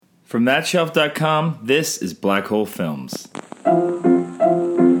From thatshelf.com, this is Black Hole Films.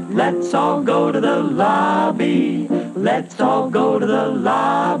 Let's all go to the lobby. Let's all go to the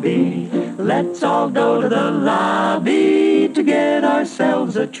lobby. Let's all go to the lobby to get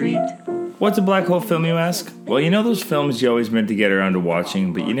ourselves a treat. What's a black hole film, you ask? Well, you know those films you always meant to get around to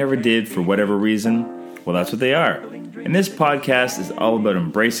watching, but you never did for whatever reason? Well, that's what they are. And this podcast is all about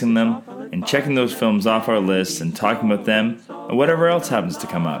embracing them and checking those films off our lists and talking about them and whatever else happens to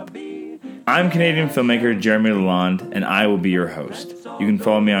come up. I'm Canadian filmmaker Jeremy Lalonde, and I will be your host. You can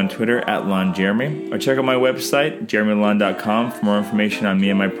follow me on Twitter at LonJeremy, or check out my website, jeremylalonde.com, for more information on me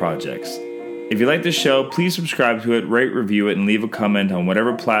and my projects. If you like this show, please subscribe to it, rate, review it, and leave a comment on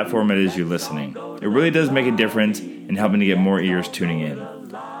whatever platform it is you're listening. It really does make a difference in helping to get more ears tuning in.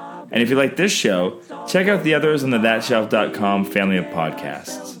 And if you like this show, check out the others on the thatshelf.com family of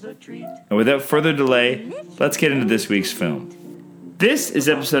podcasts. And without further delay, let's get into this week's film. This is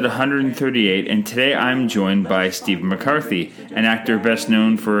episode 138, and today I'm joined by Stephen McCarthy, an actor best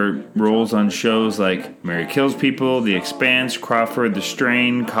known for roles on shows like Mary Kills People, The Expanse, Crawford, The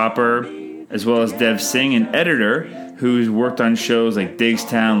Strain, Copper, as well as Dev Singh, an editor who's worked on shows like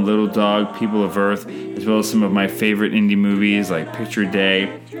Digstown, Little Dog, People of Earth, as well as some of my favorite indie movies like Picture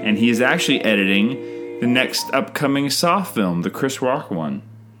Day, and he is actually editing the next upcoming Saw film, the Chris Rock one.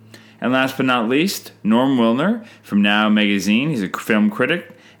 And last but not least, Norm Wilner from Now Magazine. He's a film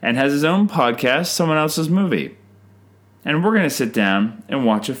critic and has his own podcast, Someone Else's Movie. And we're going to sit down and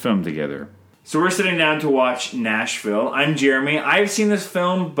watch a film together. So we're sitting down to watch Nashville. I'm Jeremy. I've seen this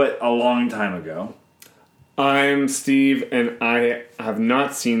film, but a long time ago. I'm Steve, and I have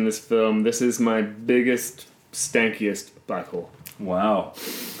not seen this film. This is my biggest, stankiest black hole. Wow.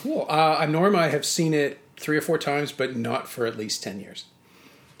 Cool. I'm Norm. I have seen it 3 or 4 times, but not for at least 10 years.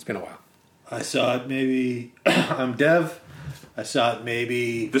 It's been a while. I saw it maybe... I'm Dev. I saw it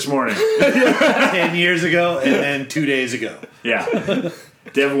maybe... This morning. 10 years ago, and then 2 days ago. Yeah.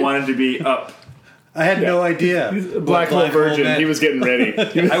 Dev wanted to be up. I had no idea. He's a black hole virgin. meant. He was getting ready.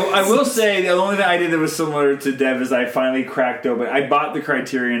 I will say the only thing I did that was similar to Dev is I finally cracked open. I bought the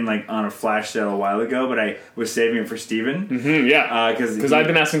Criterion like on a flash sale a while ago, but I was saving it for Steven. Yeah. Because I've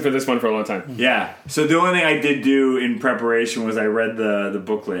been asking for this one for a long time. Yeah. So the only thing I did do in preparation was I read the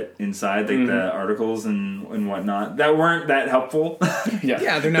booklet inside, like the articles and whatnot. That weren't that helpful.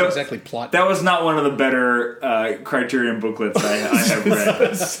 Yeah, they're not exactly plot. That was not one of the better Criterion booklets I have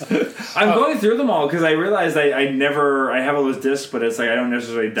read. I'm going through them all because I realized I have all those discs, but it's like I don't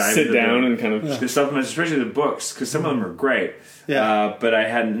necessarily dive Sit into down them. and kind of... The supplements, especially the books, because some of them are great. Yeah. But I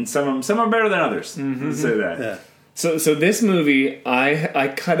hadn't, and some are better than others. Let's say that. Yeah. So this movie,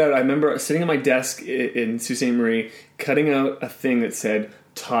 I cut out... I remember sitting at my desk in Sault Ste. Marie, cutting out a thing that said...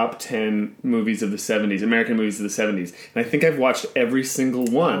 Top 10 movies of the 70s, American movies of the 70s. And I think I've watched every single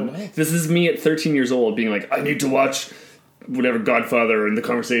one. Oh, wow. This is me at 13 years old being like, I need to watch whatever, Godfather and The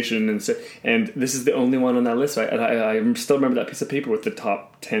Conversation. And this is the only one on that list. I still remember that piece of paper with the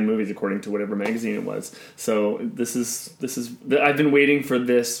top 10 movies according to whatever magazine it was. So this is I've been waiting for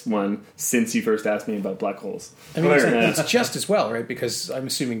this one since you first asked me about black holes. I mean, it's just as well, right? Because I'm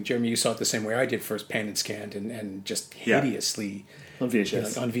assuming, Jeremy, you saw it the same way I did, first panned and scanned and just hideously... On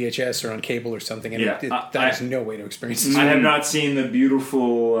VHS. On VHS or on cable or something, and Yeah. that is no way to experience this. I have not seen the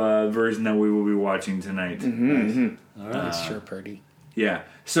beautiful version that we will be watching tonight. All right, sure, Purdy. Yeah.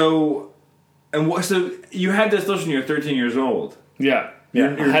 So you had this when you were 13 years old. Yeah. I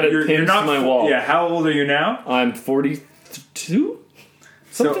had it pinned to my wall. Yeah. How old are you now? I'm 42?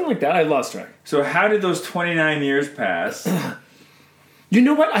 Something like that. I lost track. So how did those 29 years pass? You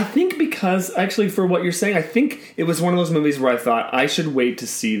know what? I think because, actually, for what you're saying, I think it was one of those movies where I thought, I should wait to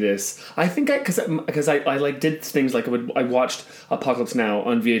see this. I think because I like did things like I watched Apocalypse Now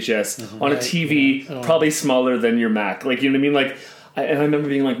on VHS, on a TV, probably smaller than your Mac. Like, you know what I mean? Like, and I remember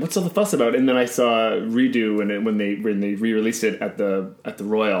being like, what's all the fuss about? And then I saw Redo when they re-released it at the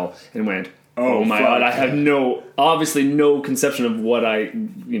Royal and went, oh my god! I had obviously no conception of what I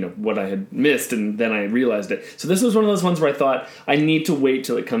had missed, and then I realized it. So this was one of those ones where I thought I need to wait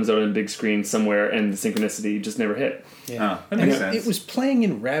till it comes out on big screen somewhere, and the synchronicity just never hit. Yeah, that makes sense. It was playing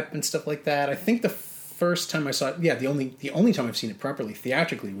in rep and stuff like that. I think the first time I saw it, the only time I've seen it properly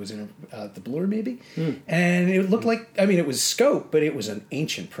theatrically was in the Blu-ray maybe, and it looked like it was scope, but it was an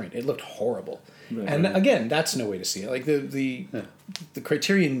ancient print. It looked horrible. Right, and again, that's no way to see it. Like the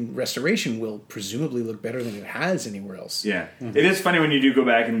Criterion restoration will presumably look better than it has anywhere else. Yeah, It is funny when you do go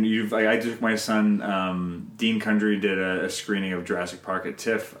back and I took my son. Dean Kundry did a screening of Jurassic Park at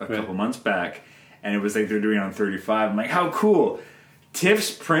TIFF a couple months back, and it was like they're doing it on 35. I'm like, how cool!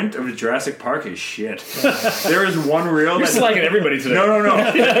 Tiff's print of Jurassic Park is shit. There is one reel. You're slagging everybody today. No.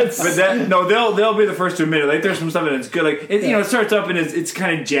 But they'll be the first to admit it. Like there's some stuff that's good. Like it, it starts up and it's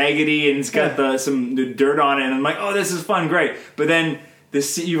kind of jaggedy and it's got some dirt on it, and I'm like, oh, this is fun, great. But then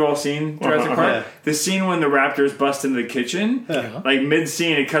you've all seen Jurassic Park. Yeah. The scene when the raptors bust into the kitchen, like mid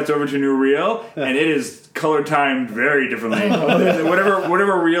scene, it cuts over to a new reel, and it is color timed very differently.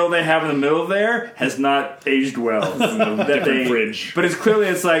 whatever reel they have in the middle there has not aged well. Different fridge. But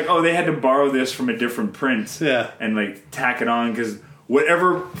it's like, oh, they had to borrow this from a different print, and like tack it on because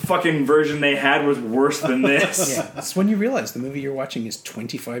whatever fucking version they had was worse than this. Yeah, that's when you realize the movie you're watching is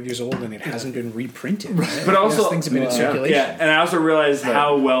 25 years old and it hasn't been reprinted. Right? But also, things have been in circulation. Yeah, and I also realized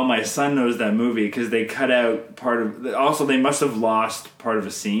how well my son knows that movie because they cut out part of. Also, they must have lost part of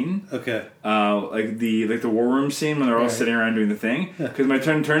a scene. Okay. Like the war room scene when they're all sitting around doing the thing. Because my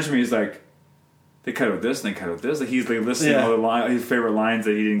son turns to me, he's like, they cut out this and they cut out this. Like he's like listening to all his favorite lines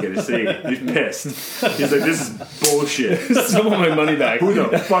that he didn't get to see. He's pissed. He's like, this is bullshit. Some of my money back. Who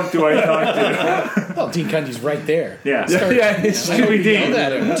the fuck do I talk to? Well, Dean Cundy's right there. Yeah. Scooby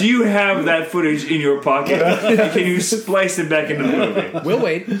Dean, do you have that footage in your pocket? Can you splice it back into the movie? We'll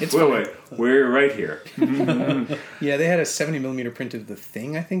wait. We'll wait. We're right here. Yeah, they had a 70mm print of The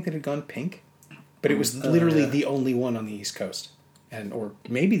Thing, I think, that had gone pink. But it was literally the only one on the East Coast. Or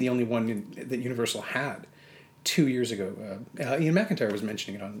maybe the only one that Universal had 2 years ago. Ian McIntyre was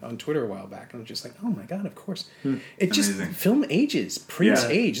mentioning it on Twitter a while back, and I was just like, oh my god, of course. It just, film ages, prints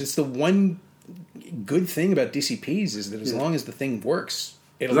age. It's the one good thing about DCPs is that as long as the thing works,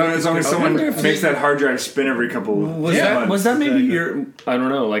 as long as someone makes that hard drive spin every couple months. Was that maybe your... I don't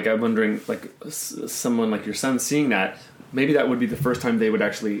know, like I'm wondering, like someone like your son seeing that, maybe that would be the first time they would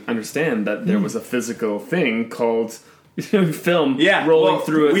actually understand that there was a physical thing called... film rolling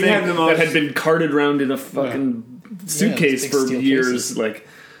through a thing that had been carted around in a fucking suitcase for years. Like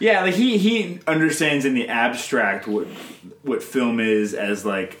he understands in the abstract what film is as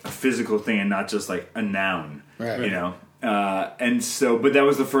like a physical thing and not just like a noun, right. You know. And so, but that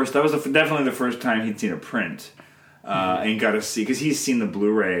was definitely the first time he'd seen a print. And got to see, because he's seen the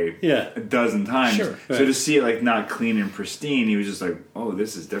Blu-ray a dozen times. Sure. So to see it like not clean and pristine, he was just like, "Oh,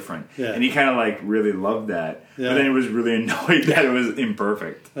 this is different." Yeah. And he kind of like really loved that, but then he was really annoyed that it was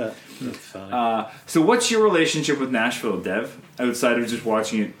imperfect. That's funny. So, what's your relationship with Nashville, Dev? Outside of just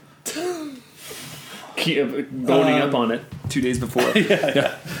watching it, boning up on it 2 days before.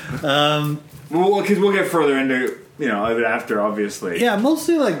 Well, because we'll get further into of it after, obviously. Yeah,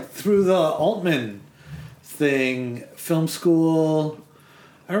 mostly like through the Altman thing, film school.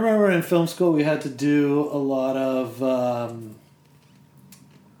 I remember in film school we had to do a lot of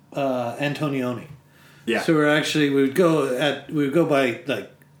Antonioni. Yeah. So we would go by like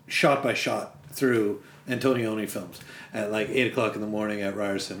shot by shot through Antonioni films at like 8:00 in the morning at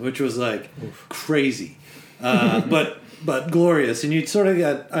Ryerson, which was like crazy, but glorious. And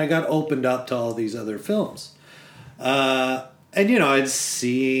I got opened up to all these other films. And, I'd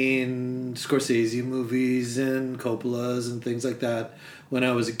seen Scorsese movies and Coppola's and things like that when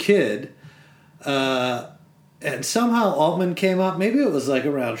I was a kid. And somehow Altman came up. Maybe it was like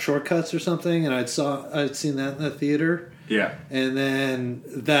around Shortcuts or something, and I'd seen that in the theater. Yeah. And then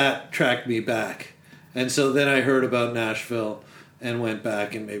that tracked me back. And so then I heard about Nashville and went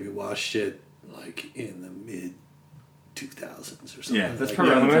back and maybe watched it like in the mid 2000s or something. Yeah, that's like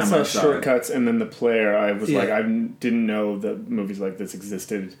probably when I saw it. Shortcuts and then The Player, I was like, I didn't know that movies like this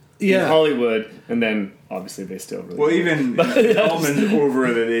existed in Yeah. Hollywood, and then obviously they still really Well, do. even Altman's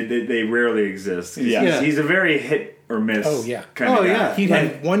over that they rarely exist. He's a very hit or miss. Kind of guy. He'd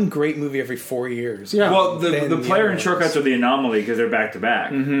have one great movie every 4 years. Yeah. Well, the Player and Shortcuts are the anomaly because they're back to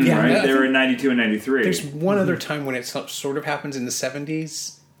back. Right? They were in 92 and 93. There's one other time when it sort of happens in the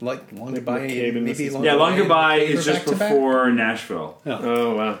 70s. Like Long Goodbye, maybe Long Goodbye is just back-to-back? before Nashville.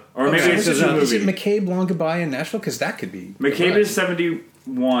 Oh, wow. Or maybe it's just a Is it movie. McCabe, Long Goodbye, and Nashville? Because that could be. McCabe is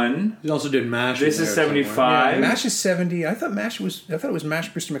 71. He also did MASH. This in is there 75. MASH is 70. I thought it was MASH,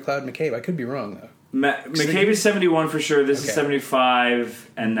 Brewster McCloud, McCabe. I could be wrong though. McCabe is 71 for sure. This is Okay. 75,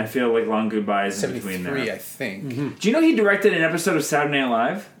 and I feel like Long Goodbye is in between 73, there. I think. Do you know he directed an episode of Saturday Night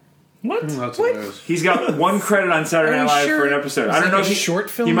Live? What? That's hilarious. He's got one credit on Saturday Are Night you Live sure? for an episode. Was I don't it know like if a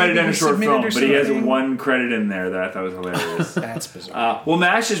short film He might have maybe done a he short submitted film, or but he has something? one credit in there that I thought was hilarious. That's bizarre. Well,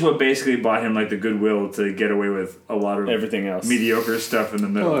 MASH is what basically bought him like the goodwill to get away with a lot of Everything else. mediocre stuff in the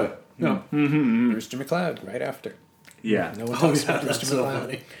middle. Oh, no. Brewster McCloud right after. Yeah. No one talks about Brewster so McCloud.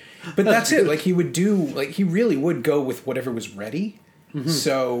 funny. But that's it. Like he really would go with whatever was ready.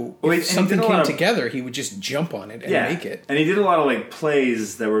 So Well, if and he something did a came lot of- together, he would just jump on it and make it. And he did a lot of like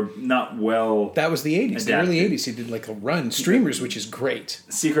plays that were not well. That was the 80s, the Adapted. early 80s. He did like a run, Streamers, which is great.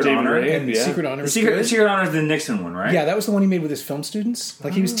 Secret David Honor. Ray. And Yeah. Secret Honor was Secret, good. Secret Honor is the Nixon one, right? Yeah, that was the one he made with his film students.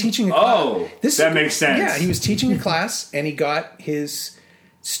 Like he was teaching a Oh, class. that makes sense. Yeah, he was teaching a class, and he got his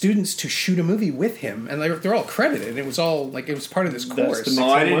students to shoot a movie with him, and they're all credited. It was all like it was part of this course, the Oh,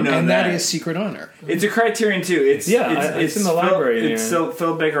 I didn't know and that. that is Secret Honor. It's a Criterion too. It's it's in the library It's here.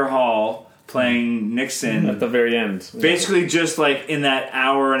 Phil Baker Hall playing Nixon At the very end. basically just like in that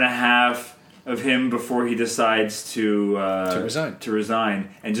hour and a half of him before he decides to resign,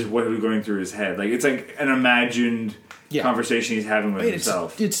 and just what was going through his head. Like it's like an imagined conversation he's having with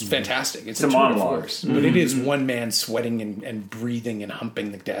himself. It's fantastic. It's a tour de monologue. force. But it is one man sweating and breathing and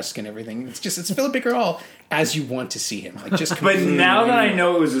humping the desk and everything. It's Philip Baker Hall as you want to see him. Like just But completely- now that I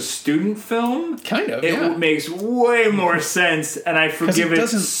know it was a student film, Kind of, it yeah. makes way more sense, and I forgive it it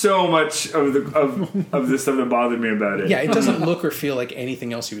doesn't- so much of the stuff that bothered me about it. Yeah, it doesn't look or feel like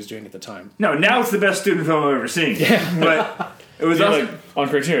anything else he was doing at the time. No, now it's the best student film I've ever seen. Yeah, but it was You're also, like on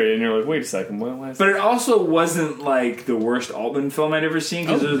Criterion, and you're like, wait a second, why is but it also wasn't like the worst Altman film I'd ever seen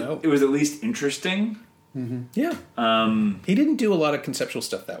because Oh, no. it was at least interesting. Yeah. He didn't do a lot of conceptual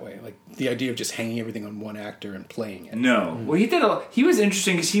stuff that way. Like the idea of just hanging everything on one actor and playing it. No, well, he was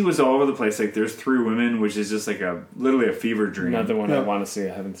interesting because he was all over the place. Like, there's Three Women, which is just like literally a fever dream. another one I want to see?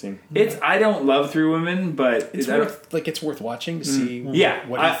 I haven't seen. I don't love Three Women, but It's worth watching to see what he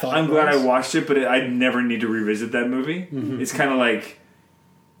thought. I'm it glad I was. watched it, but I never need to revisit that movie. It's kind of like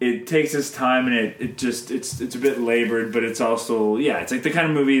it takes its time, and it's a bit labored, but it's also it's like the kind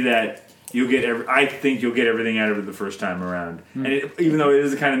of movie that you'll get. I think you'll get everything out of it the first time around, and even though it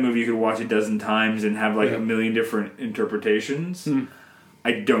is the kind of movie you could watch a dozen times and have like a million different interpretations.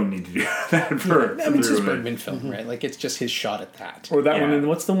 I don't need to do that for. I mean, it's his Three Women. Bergman film, right? Like it's just his shot at that. Or that Yeah. one, and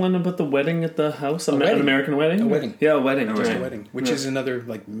what's the one about the wedding at the house? An Wedding. American Wedding? A Wedding. Yeah, a wedding. A right. Wedding. Wedding, which is another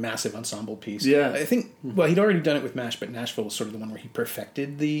like massive ensemble piece. Yeah. I think. Well, he'd already done it with MASH, but Nashville was sort of the one where he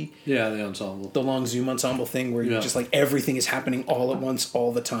perfected the the ensemble. long zoom ensemble thing, where just like everything is happening all at once,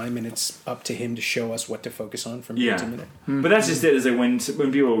 all the time, and it's up to him to show us what to focus on from minute to minute. But that's just it. Is like when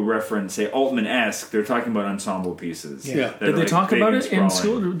people reference, say, Altman-esque, they're talking about ensemble pieces. Yeah. that Did are, they like, talk big about and it in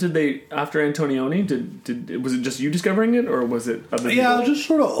sprawling. school? Did they, after Antonioni, did was it just you discovering it, or was it other Yeah, people? just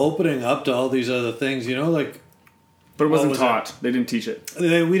sort of opening up to all these other things, like But it wasn't was taught. They didn't teach it.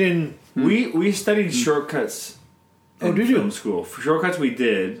 we didn't. We studied shortcuts in did you? film school. For shortcuts, we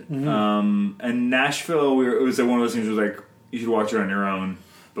did. And Nashville, it was like one of those things where like you should watch it on your own.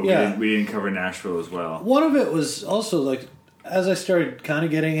 But we didn't cover Nashville as well. One of it was also like as I started kind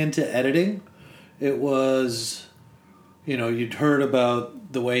of getting into editing, it was, you'd heard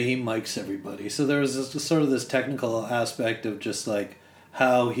about the way he mics everybody. So there was sort of this technical aspect of just like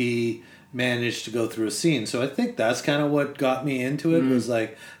how he managed to go through a scene. So I think that's kind of what got me into it, was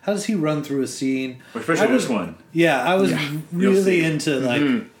like, how does he run through a scene? Especially this one. Yeah, I was You'll really see. into like,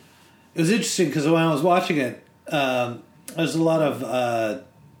 it was interesting because when I was watching it, there's a lot of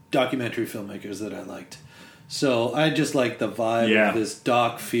documentary filmmakers that I liked. So I just liked the vibe of this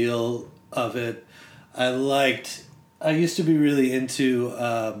doc feel of it. I used to be really into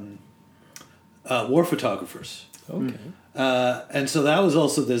war photographers. Okay. And so that was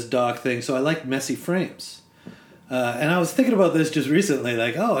also this doc thing. So I liked messy frames. And I was thinking about this just recently,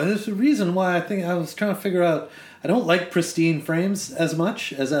 like, there's a reason why I was trying to figure out, I don't like pristine frames as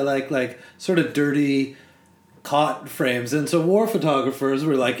much as I like sort of dirty, caught frames. And so war photographers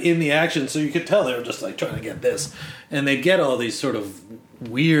were like in the action, so you could tell they were just like trying to get this. And they'd get all these sort of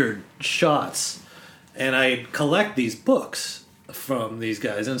weird shots. And I collect these books from these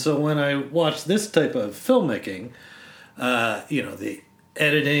guys. And so when I watch this type of filmmaking, the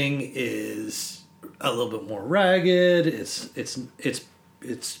editing is a little bit more ragged.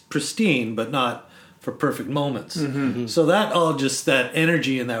 It's pristine, but not for perfect moments. So that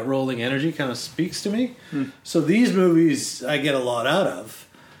energy and that rolling energy kind of speaks to me. So these movies I get a lot out of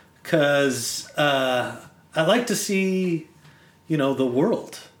because I like to see, the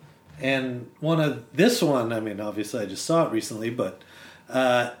world. And this one, I mean, obviously I just saw it recently, but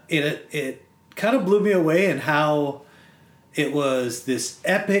it kind of blew me away in how it was this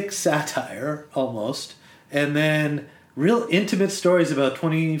epic satire almost, and then real intimate stories about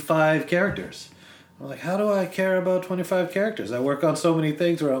 25 characters. I'm like, how do I care about 25 characters? I work on so many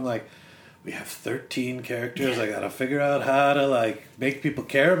things where I'm like, we have 13 characters. I got to figure out how to like make people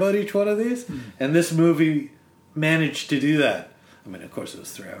care about each one of these. And this movie managed to do that. I mean, of course, it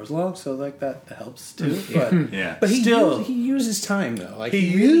was 3 hours long, so like that helps too. But Yeah. But Still- he uses time though. Like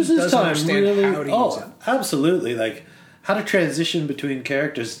he really uses does time understand really. how to use it. Absolutely. Like how to transition between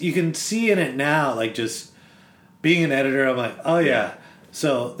characters. You can see in it now, like just being an editor, I'm like, oh yeah.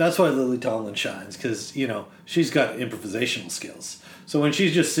 So that's why Lily Tomlin shines, because, you know, she's got improvisational skills. So when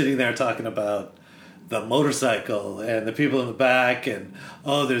she's just sitting there talking about the motorcycle and the people in the back and,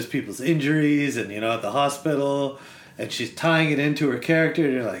 oh, there's people's injuries and, you know, at the hospital, and she's tying it into her character,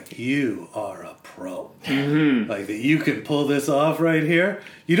 and you're like, you are a pro. Mm-hmm. Like, that you can pull this off right here.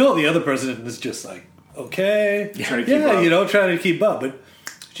 You know, the other person is just like, okay. Trying to keep up. You know, trying to keep up. But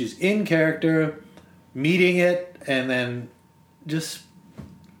she's in character, meeting it, and then just,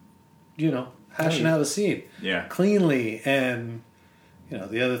 you know, hashing out a scene. Yeah. Cleanly. And, you know,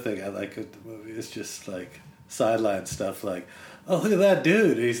 the other thing I like with the movie is just, like, sideline stuff. Like, oh, look at that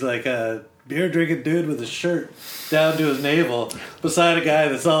dude. He's like a beer-drinking dude with a shirt down to his navel beside a guy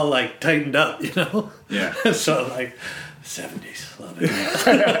that's all, like, tightened up, you know? Yeah. So, like, 70s. Love it.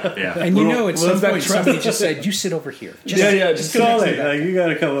 Yeah. And you know, at some that point, trust? somebody just said, "You sit over here." Just Just Call it. Like, you got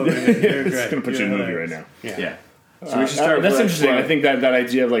to come over here. You're It's great. gonna put you in a You're movie right hilarious. now. Yeah. So we should start. That's with, interesting. like, I think that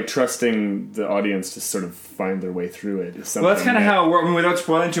idea of like trusting the audience to sort of find their way through it is something. Well, that's kind of that- how it works. I mean, without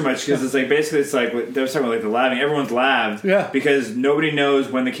spoiling too much, because it's like basically it's like they were talking about like the labbing. Everyone's labbed, Yeah. because nobody knows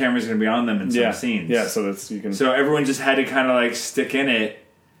when the camera's going to be on them in some yeah scenes. Yeah, so that's you can. So everyone just had to kind of like stick in it,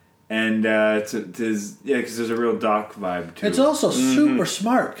 and because there's a real doc vibe to It's it. also super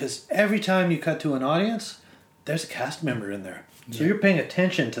smart because every time you cut to an audience, there's a cast member in there. So you're paying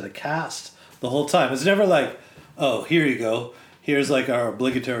attention to the cast the whole time. It's never like, oh, here you go. Here's like our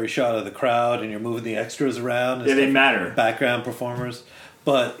obligatory shot of the crowd, and you're moving the extras around. And Yeah, they stuff, matter. background performers.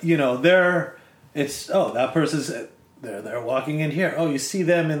 But, you know, it's, oh, that person's, they're walking in here. Oh, you see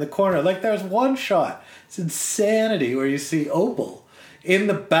them in the corner. Like, there's one shot. It's insanity where you see Opal in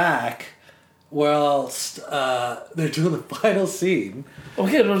the back whilst they're doing the final scene.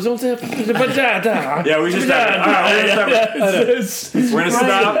 Okay, don't yeah, Yeah, we just we're gonna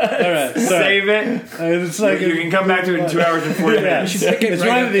stop. All right, Save it. And it's like You can come back to it in 2 hours and 40 minutes. pick it it's right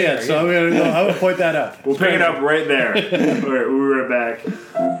right up at the there, end, so I'm gonna point that out. We'll pick it up right there. All right, we'll be right back.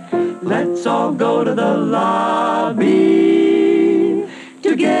 Let's all go to the lobby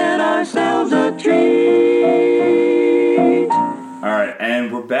to get ourselves a treat. All right,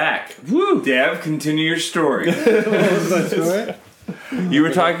 and we're back. Woo! Dev, continue your story. You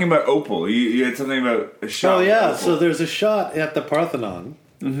were talking about Opal. You had something about a shot. Oh with yeah, Opal. so there's a shot at the Parthenon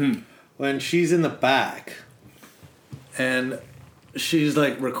when she's in the back, and she's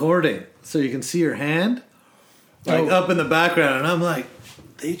like recording, so you can see her hand like up in the background, and I'm like,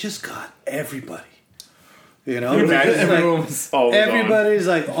 they just got everybody. You know, You imagine It's like, everyone's always everybody's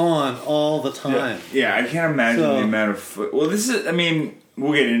like on all the time. Yeah, I can't imagine So- the amount of. Well, this is. I mean,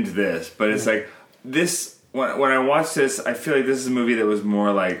 we'll get into this, but it's like this. When I watch this, I feel like this is a movie that was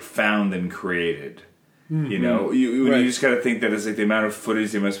more like found than created. You know, you Right. just got to think that it's like the amount of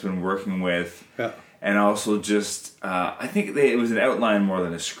footage they must have been working with, Yeah. and also just I think it was an outline more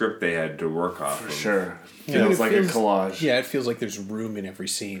than a script they had to work off. For of. sure. Yeah, Feels like a feels- collage. Yeah, it feels like there's room in every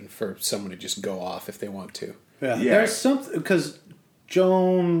scene for someone to just go off if they want to. Yeah, Yeah. there's something because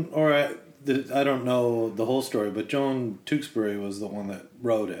Joan, or I don't know the whole story, but Joan Tewksbury was the one that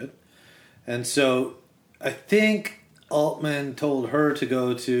wrote it, and so I think Altman told her to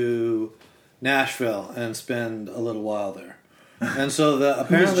go to Nashville and spend a little while there, and so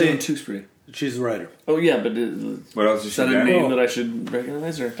apparently Tewksbury? she's a writer. Oh yeah, but What else is is she that a done? name that I should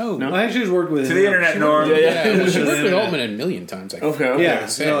recognize? Or Oh, no? I think she's worked with To the internet, Norm. Yeah, she Yeah. worked with Altman a million times. I think. Okay. Yeah,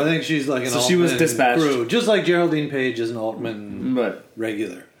 say. no, I think she's like an So Altman she was dispatched. crew, just like Geraldine Page is an Altman But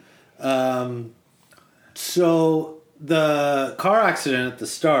regular. So the car accident at the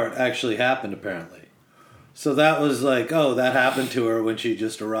start actually happened, apparently. So that was like, oh, that happened to her when she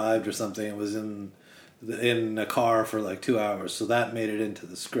just arrived or something. It was in a car for like 2 hours, so that made it into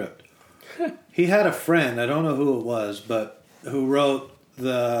the script. He had a friend, I don't know who it was, but who wrote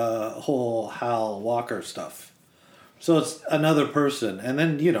the whole Hal Walker stuff. So it's another person, and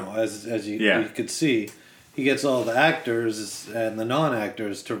then as you, you could see, he gets all the actors and the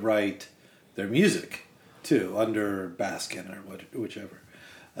non-actors to write their music too, under Baskin or whichever,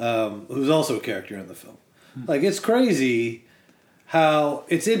 who's also a character in the film. Like, it's crazy how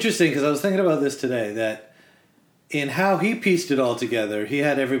it's interesting, because I was thinking about this today, that in how he pieced it all together, he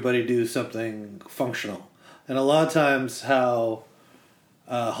had everybody do something functional, and a lot of times how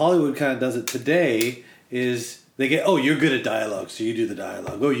Hollywood kind of does it today is they get, oh, you're good at dialogue, so you do the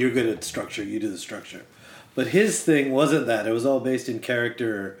dialogue. Oh, you're good at structure, you do the structure. But his thing wasn't that. It was all based in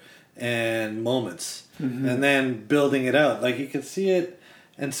character and moments, and then building it out. Like, you could see it,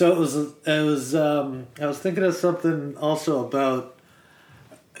 and so it was. I was thinking of something also about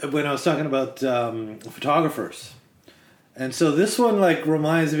when I was talking about photographers And so this one like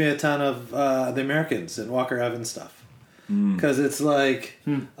reminds me a ton of The Americans and Walker Evans stuff. Because it's like,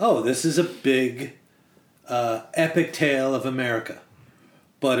 oh, this is a big epic tale of America,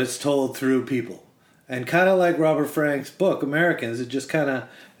 but it's told through people. And kind of like Robert Frank's book, Americans, it just kind of,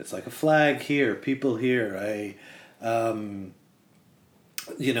 it's like a flag here, people here, a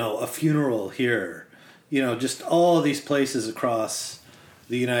funeral here, just all these places across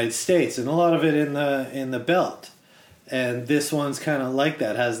the United States, and a lot of it in the belt. And this one's kind of like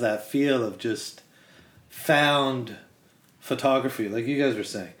that, has that feel of just found photography, like you guys were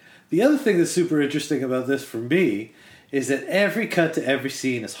saying. The other thing that's super interesting about this for me is that every cut to every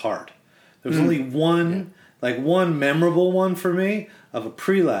scene is hard. There's only one memorable one for me of a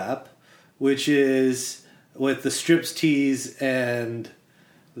pre-lap, which is with the strips tease and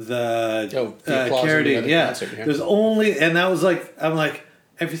the Carradine. Yeah. Concert, yeah. There's only, and that was like, I'm like,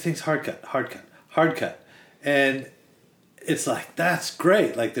 everything's hard cut. And it's like, that's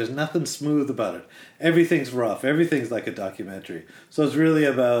great. Like, there's nothing smooth about it. Everything's rough. Everything's like a documentary. So it's really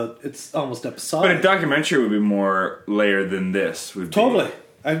it's almost episodic. But a documentary would be more layered than this. Totally.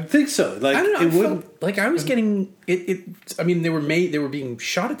 I think so. Like, I don't know. It felt like I was getting it. I mean, they were being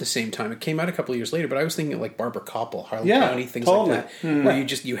shot at the same time. It came out a couple of years later, but I was thinking like Barbara Koppel, Harlan County, things totally. like that, where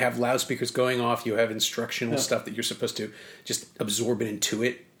you have loudspeakers going off, you have instructional stuff that you're supposed to just absorb and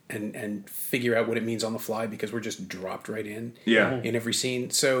intuit and figure out what it means on the fly, because we're just dropped right in every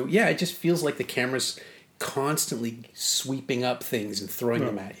scene. So yeah, it just feels like the camera's constantly sweeping up things and throwing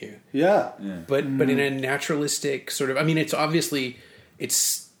them at you. Yeah. But in a naturalistic sort of, I mean, it's obviously,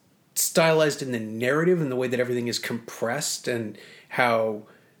 it's stylized in the narrative and the way that everything is compressed, and how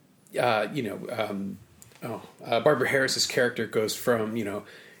Barbara Harris's character goes from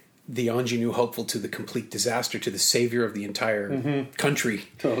the ingenue hopeful to the complete disaster to the savior of the entire country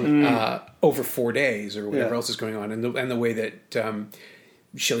over 4 days or whatever else is going on, and the way that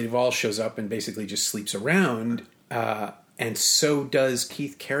Shelley Duvall shows up and basically just sleeps around, and so does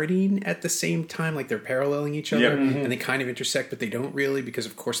Keith Carradine at the same time. Like, they're paralleling each other, and they kind of intersect, but they don't really, because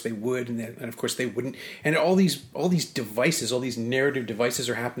of course they would, and of course they wouldn't. And all these devices, all these narrative devices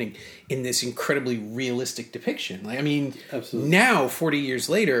are happening in this incredibly realistic depiction. Like, I mean, absolutely. Now 40 years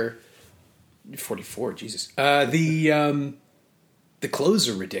later, 44, Jesus, the clothes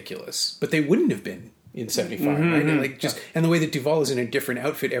are ridiculous, but they wouldn't have been in 75, right? And like, and the way that Duvall is in a different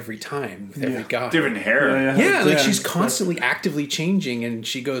outfit every time with every guy, different hair. Like she's constantly actively changing, and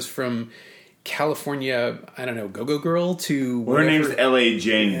she goes from California, I don't know, go-go girl to her name's L.A.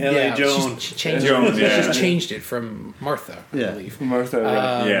 Jane. L.A. Joan. She changed Jones, She's changed it from Martha, I believe.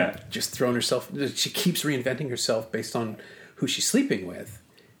 Martha, just thrown herself. She keeps reinventing herself based on who she's sleeping with,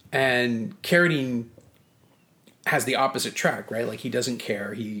 and Carradine has the opposite track, right? Like, he doesn't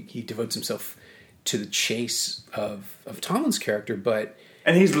care. He devotes himself to the chase of Tomlin's character,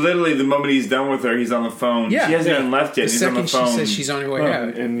 and he's literally, the moment he's done with her, he's on the phone. She hasn't even left yet. He's on the phone. She says she's on her way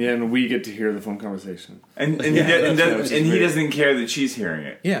out, and we get to hear the phone conversation, and he doesn't care that she's hearing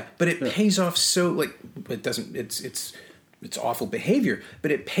it. Yeah, but it pays off so, like, it doesn't. It's awful behavior, but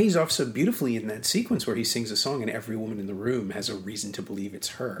it pays off so beautifully in that sequence where he sings a song and every woman in the room has a reason to believe it's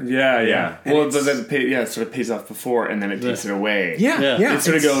her. Yeah. Well, it sort of pays off before, and then it takes it away. Yeah. It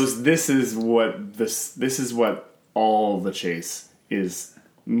sort of goes, this is what all the chase is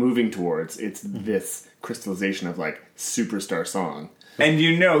moving towards. It's this crystallization of like superstar song. And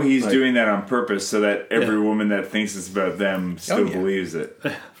he's doing that on purpose so that every woman that thinks it's about them still believes it.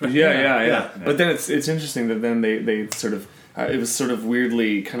 Yeah. But then it's interesting that then they sort of it was sort of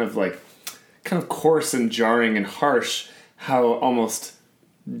weirdly kind of coarse and jarring and harsh how almost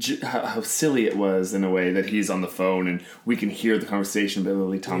how silly it was in a way that he's on the phone and we can hear the conversation, but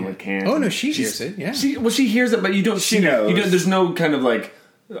Lily Tomlin can't. Oh no, she hears it. Yeah, she hears it, but you don't. She knows. There's no kind of like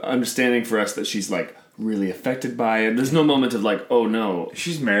understanding for us that she's like really affected by it. There's no moment of like, oh no,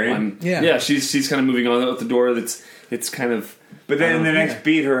 she's married. She's kind of moving on out the door. It's kind of. But then in the next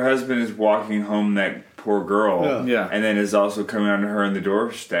beat, her husband is walking home that poor girl. And then is also coming on to her on the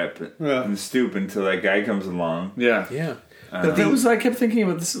doorstep and the stoop until that guy comes along. Yeah. But that was, I kept thinking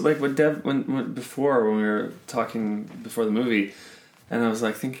about this, like what Dev when we were talking before the movie, and I was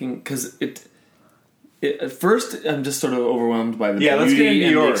like thinking, because it at first I'm just sort of overwhelmed by the beauty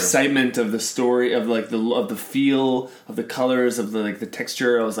and the excitement of the story, of like the feel of the colors of the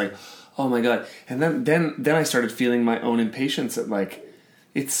texture. I was like, oh my god! And then I started feeling my own impatience at like,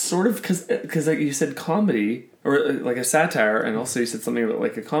 it's sort of because like you said comedy or like a satire, and also you said something about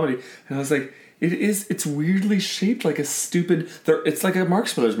like a comedy, and I was like, It's weirdly shaped like a stupid. It's like a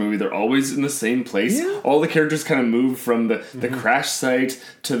Marx Brothers movie. They're always in the same place. Yeah. All the characters kind of move from the crash site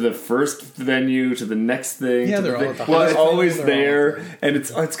to the first venue to the next thing. Yeah, to they're the all thing. at the Well, it's hospital, always they're there, all- and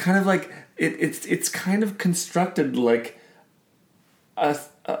it's kind of like it's kind of constructed like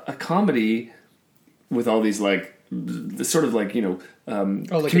a comedy with all these like the sort of like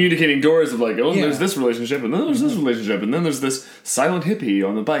like communicating doors of like Yeah. there's this relationship and then there's this relationship and then there's this silent hippie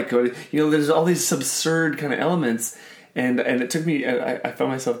on the bike. There's all these absurd kind of elements, and it took me. I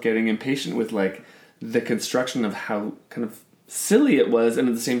found myself getting impatient with like the construction of how kind of silly it was, and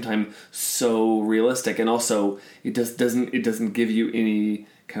at the same time so realistic, and also it doesn't give you any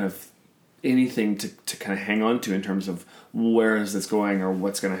kind of anything to kind of hang on to in terms of where is this going or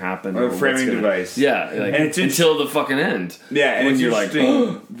what's going to happen Or a what's framing gonna- device. Yeah, like, And it's until the fucking end. Yeah, and when it's you're like,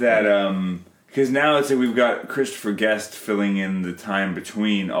 interesting that because now it's like we've got Christopher Guest filling in the time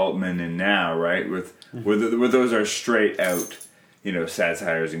between Altman and now, right? Where those are straight out,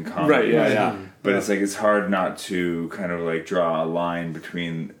 satires and comedy, Right, yeah. But it's like it's hard not to kind of like draw a line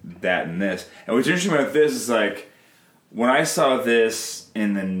between that and this. And what's interesting about this is like when I saw this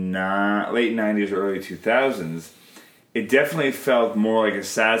in the late '90s, early 2000s. It definitely felt more like a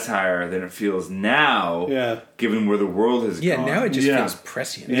satire than it feels now, given where the world has Yeah, gone. now it just Yeah. feels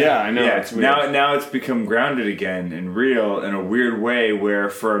prescient. Yeah, I know. Yeah, It's weird. now it's become grounded again and real in a weird way. Where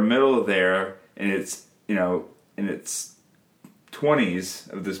for a middle there, in its 20s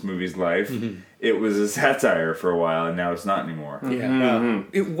of this movie's life, it was a satire for a while, and now it's not anymore. Yeah.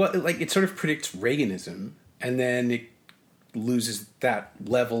 It sort of predicts Reaganism, and then it loses that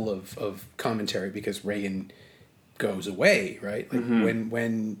level of commentary because Reagan goes away, right? Like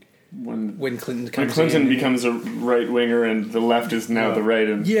when Clinton comes When Clinton in, becomes a right winger and the left is now the right,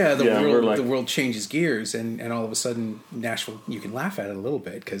 and the we're world changes gears, and all of a sudden Nashville, you can laugh at it a little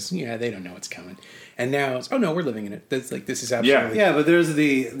bit because they don't know what's coming, and now it's we're living in it. This is absolutely But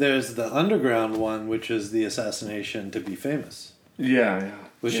there's the underground one, which is the assassination to be famous.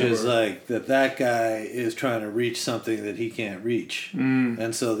 Which is like that guy is trying to reach something that he can't reach,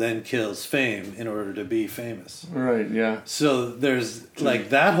 and so then kills fame in order to be famous. right, yeah, So there's like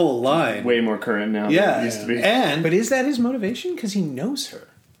that whole line. way more current now. Yeah, than it used to be. and But is that his motivation? Because he knows her.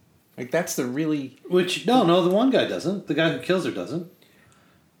 Like that's the really no, the one guy doesn't. The guy who kills her doesn't.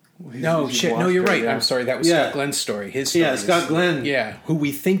 He's No, watched you're her, right. yeah. I'm sorry. That was Yeah. Scott Glenn's story. His story. Yeah, Scott is- Glenn. Yeah, who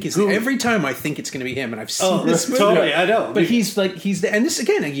we think is every time I think it's going to be him, and I've seen this movie. totally. I know, But he's and this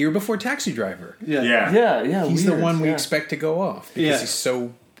again a year before Taxi Driver. Yeah, He's the weird, one we yeah. expect to go off because Yeah. he's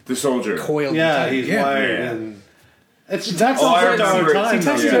so The soldier. coiled. Yeah, and tight. he's wired, Yeah. and that's Oh, all I our remember. time. See,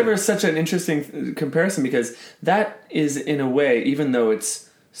 Taxi though. Driver is such an interesting comparison because that is, in a way, even though it's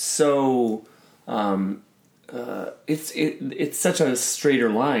so, it's such a straighter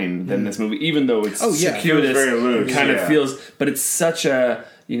line than this movie. Even though it's circuitous, Feels very loose, it kind yeah. of feels, but it's such a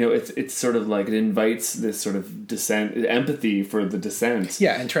it's sort of like it invites this sort of empathy for the descent.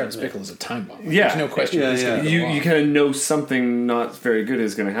 Yeah, and Travis Bickle is a time bomb. Yeah. There's no question. Yeah, he's yeah. gonna go You off. kind of know something not very good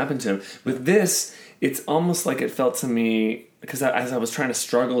is going to happen to him. With this, it's almost like it felt to me, because as I was trying to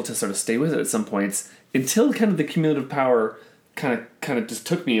struggle to sort of stay with it at some points, until kind of the cumulative power kind of just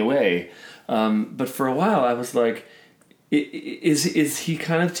took me away. But for a while, I was like, is he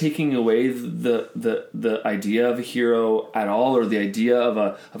kind of taking away the idea of a hero at all, or the idea of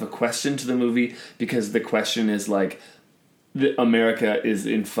a question to the movie? Because the question is like, America is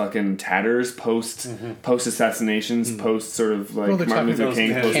in fucking tatters post assassinations, post sort of like Well, they're Martin talking Luther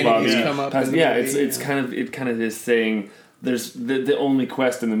King, about post Kennedy's Bobby. come up in the Yeah, movie, it's kind of is saying there's the only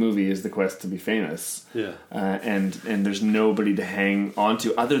quest in the movie is the quest to be famous. Yeah. And there's nobody to hang on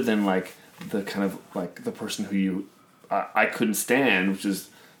to other than like the kind of like the person who I couldn't stand, which is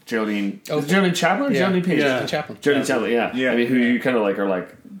Geraldine. Is it Geraldine Chaplin or Yeah. Geraldine Page? Geraldine Chaplin. Geraldine Chaplin. Yeah. Yeah. I mean, who you kind of like are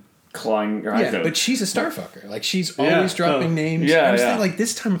like clawing your eyes Yeah, out. but she's a starfucker. Like she's Yeah. always dropping Oh. names. Yeah, I was yeah. thinking, like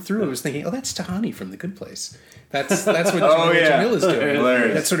this time through, I was thinking, oh, that's Tahani from The Good Place. That's what Oh, yeah. Jamila's doing.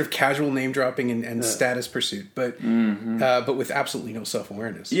 Hilarious. That sort of casual name dropping and status pursuit, but with absolutely no self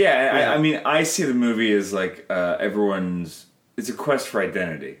awareness. Yeah, I mean, I see the movie as like it's a quest for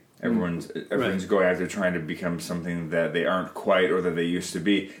identity. Everyone's going after trying to become something that they aren't quite or that they used to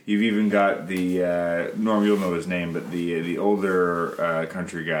be. You've even got the Norm, you'll know his name, but the older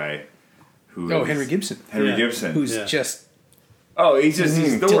country guy who Henry Gibson. Henry Gibson, Who's just he's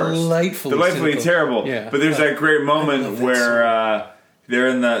the worst, Delightfully cynical. terrible. Yeah. But there's that great I moment love that where they're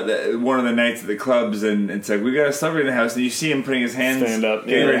in the one of the nights at the clubs, and it's like, we got a celebrity in the house, and you see him putting his hands Stand up,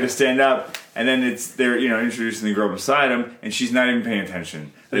 getting yeah. ready to stand up, and then introducing the girl beside him, and she's not even paying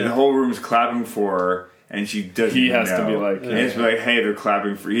attention. Like the whole room's clapping for her, and she doesn't. He even has to know. be like, and it's like, hey, they're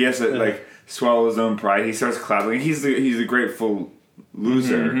clapping for. He has to like swallow his own pride. He starts clapping. He's a grateful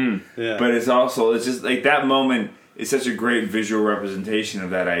loser, Yeah. but it's just like that moment is such a great visual representation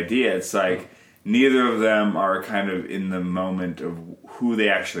of that idea. It's like neither of them are kind of in the moment of who they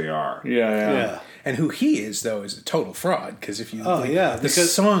actually are. Yeah. And who he is, though, is a total fraud. Because if you, the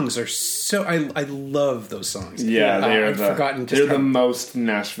because songs are so. I love those songs. Yeah, they're I've forgotten just they're how, the most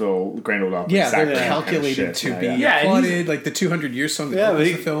Nashville Grand Ole Opry. Yeah, they're exactly that kind of calculated shit. to be Yeah, and applauded, like the 200-year song that Yeah, but opens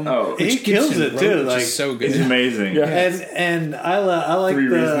he- the film. oh, he which kills Gibson it, too, wrote, which like, is so good. It's amazing. Yeah. And I like Three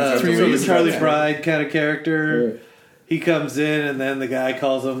Reasons Not to sort of Leave. Charlie Yeah. Pride kind of character. He comes in and then the guy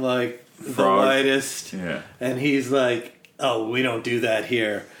calls him like the Frog. lightest. Yeah. And he's like, oh, we don't do that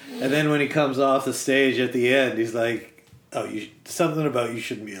here. And then when he comes off the stage at the end, he's like, oh, something about you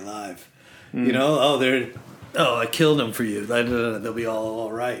shouldn't be alive. You know, I killed him for you. They'll be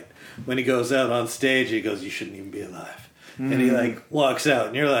all right. When he goes out on stage, he goes, you shouldn't even be alive. And he like walks out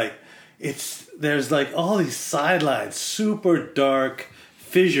and you're like, there's like all these sidelines, super dark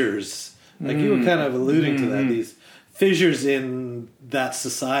fissures. Like you were kind of alluding to that, these fissures in that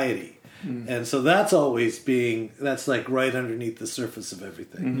society. And so that's that's like right underneath the surface of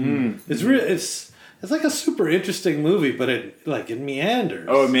everything. It's like a super interesting movie, but it meanders.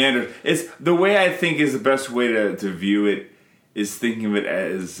 Oh, it meanders. It's the way I think is the best way to view it is thinking of it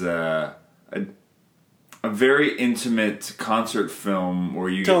as a very intimate concert film where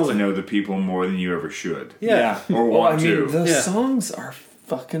you get Totally. to know the people more than you ever should. Yeah. Or want to. The Yeah. songs are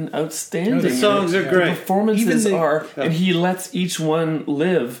fucking outstanding. The songs are The great. performances Even the- are, and he lets each one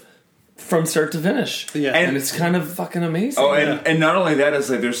live from start to finish. Yeah. and it's kind of fucking amazing. Oh, and not only that, it's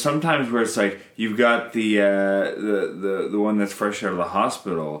like there's sometimes where it's like you've got the one that's fresh out of the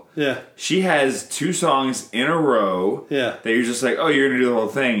hospital. Yeah. She has 2 songs in a row. Yeah. That you're just like, oh, you're gonna do the whole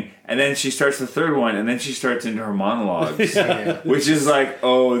thing, and then she starts the third one, and then she starts into her monologues, which is like,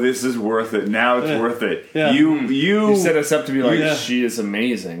 oh, this is worth it. Now it's worth it. Yeah. you set us up to be like, Yeah. she is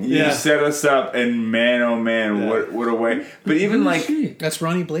amazing. You Yeah. set us up, and man, oh man, what a way! But even like, That's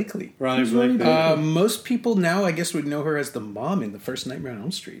Ronnie Blakely. Ronnie Blake. Most people now, I guess, would know her as the mom in the first Nightmare on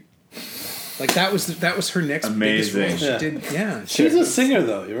Elm Street. Like that was her next biggest Amazing. role. She Yeah. did, yeah. She's a singer,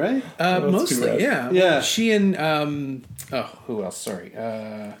 though, you're right? that's too Mostly, bad. yeah. Yeah. She and who else? Sorry,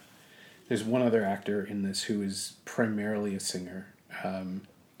 there's one other actor in this who is primarily a singer.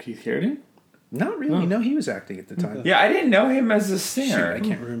 Keith Carradine? Not really. No, he was acting at the time. yeah, I didn't know him as a Shoot, singer. I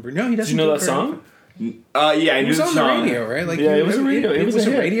can't remember. No, he doesn't. Did you know do that it very song? often. Yeah, I It knew was the on song. the radio, right? Like, Yeah, it was a radio. It was a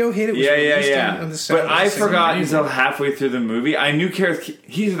hit. radio hit. It was Yeah, released yeah. on the But Saturday I Night forgot Singing. until halfway through the movie. I knew here's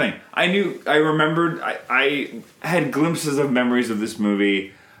the thing. I remembered. I had glimpses of memories of this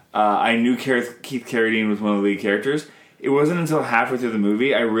movie. I knew Keith Carradine was one of the lead characters. It wasn't until halfway through the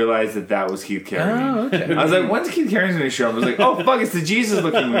movie I realized that was Keith Carradine. Oh, okay. I was like, when's Keith Carradine going to show up? I was like, oh, fuck, it's the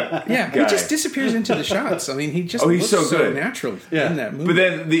Jesus-looking guy. Yeah, he just disappears into the shots. I mean, he just he's looks so good. natural Yeah. in that movie. But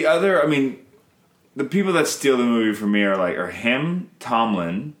then the other, the people that steal the movie from me are him,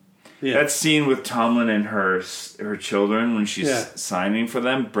 Tomlin. Yeah. That scene with Tomlin and her children when she's Yeah. signing for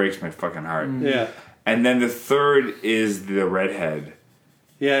them breaks my fucking heart. Yeah. And then the third is the redhead.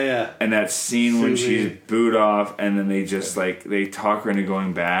 Yeah. And that scene when Susie. she's booed off and then they just they talk her into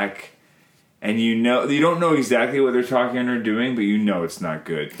going back. And you don't know exactly what they're talking or doing, but you know it's not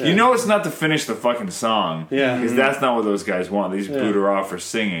good. Yeah. You know it's not to finish the fucking song. Yeah. Because that's not what those guys want. They just boot her off for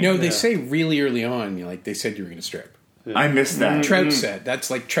singing. no, they say really early on, they said you were going to strip. I missed that. Trout said that's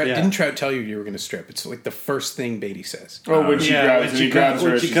like Trout. Yeah. Didn't Trout tell you were going to strip? It's like the first thing Beatty says. Oh, when she Yeah, grabs, when when she he grabs comes- her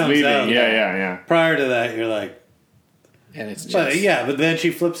when as she she's comes leaving. out. Yeah. Prior to that, you're like, And it's just but then she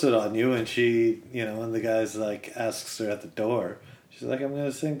flips it on you, and she, when the guy's like asks her at the door, she's like, "I'm going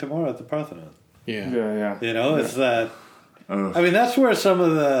to sing tomorrow at the Parthenon." Yeah. It's that. Ugh. I mean, that's where some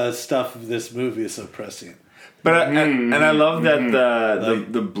of the stuff of this movie is so prescient. But I love that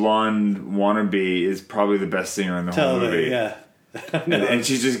the blonde wannabe is probably the best singer in the whole movie. Totally, yeah. And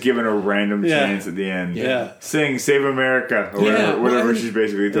she's just given a random Yeah. chance at the end. Yeah. Sing Save America or Yeah, whatever well, she's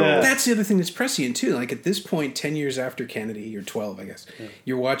basically told. Yeah. That's the other thing that's prescient too. Like at this point, 10 years after Kennedy, or 12, I guess,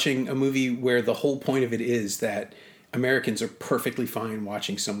 you're watching a movie where the whole point of it is that Americans are perfectly fine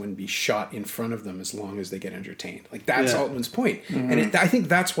watching someone be shot in front of them as long as they get entertained. Like that's Yeah. Altman's point. And I think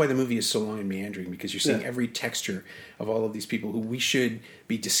that's why the movie is so long and meandering, because you're seeing Yeah. every texture of all of these people who we should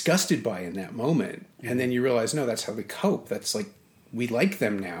be disgusted by in that moment. And then you realize, no, that's how they cope. That's like, we like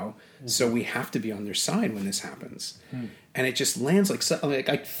them now, so we have to be on their side when this happens. And it just lands like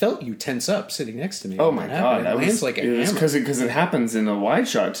I felt you tense up sitting next to me. Oh when my that happened. god, It lands like a hammer. because it happens in a wide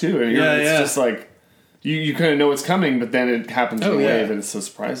shot too, and it's Yeah. just like you kind of know it's coming, but then it happens in a Oh, way yeah. that it's so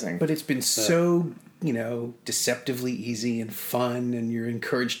surprising. But it's been so deceptively easy and fun, and you're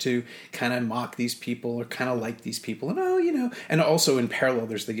encouraged to kind of mock these people or kind of like these people, and and also in parallel,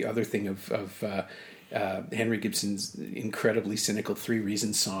 there's the other thing of Henry Gibson's incredibly cynical 3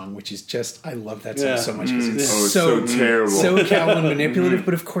 Reasons song, which is just, I love that song so much because it's so terrible, so Calvin manipulative,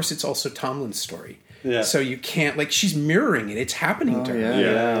 but of course it's also Tomlin's story. Yeah. So you can't, she's mirroring it. It's happening to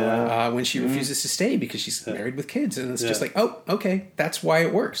her when she refuses to stay because she's married with kids. And it's just like, oh, okay, that's why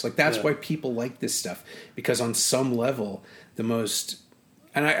it works. That's why people like this stuff. Because on some level, the most...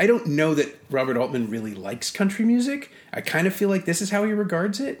 And I don't know that Robert Altman really likes country music. I kind of feel like this is how he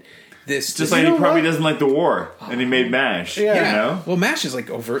regards it. Just like he probably doesn't like the war, and he made MASH. Yeah. Well, MASH is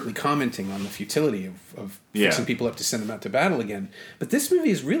overtly commenting on the futility of fixing people up to send them out to battle again. But this movie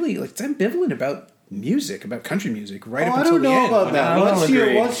is really, it's ambivalent about music, about country music, right up until the end. I don't know about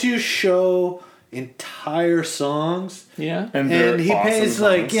that. Once you show entire songs, and he awesome pays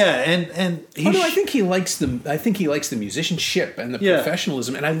songs. and I think he likes the musicianship and the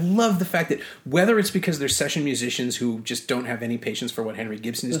professionalism, and I love the fact that whether it's because they're session musicians who just don't have any patience for what Henry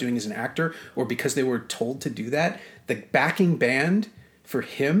Gibson is doing as an actor, or because they were told to do that, the backing band for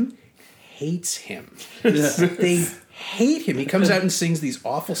him hates him. They hate him. He comes out and sings these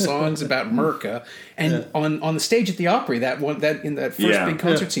awful songs about Merca, and on the stage at the Opry, that in that first big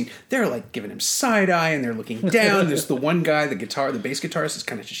concert scene, they're giving him side eye and they're looking down. There's the one guy, the bass guitarist, is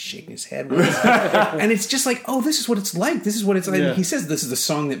kind of just shaking his head, and it's just this is what it's like. This is what it's like. Yeah. He says this is the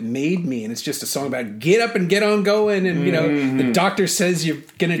song that made me, and it's just a song about get up and get on going, and the doctor says you're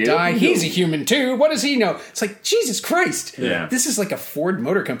gonna die. He's a human too. What does he know? It's like, Jesus Christ. Yeah. This is like a Ford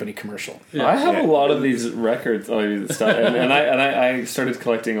Motor Company commercial. Yeah. I have a lot of these records. Stuff, and I started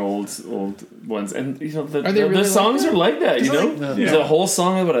collecting old ones, and the songs are like that. There's a whole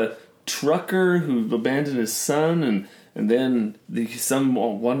song about a trucker who abandoned his son, and then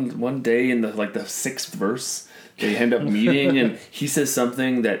one day in the sixth verse they end up meeting, and he says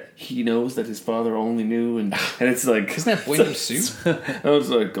something that he knows that his father only knew, and it's like, isn't that William Soup? I was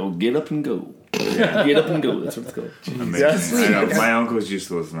like, go get up and go. Get up and go. That's what it's called. Amazing. I know. My uncles used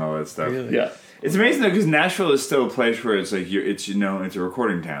to listen to all that stuff. Really? Yeah. It's amazing though, because Nashville is still a place where it's it's a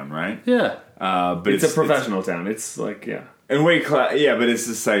recording town, right? Yeah. But it's a professional town. It's and but it's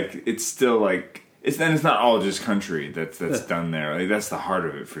just it's still it's not all just country that's done there. That's the heart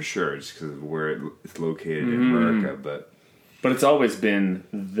of it for sure, just because of where it's located in America. But it's always been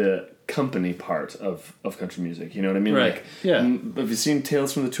the company part of country music. You know what I mean? Right. Have you seen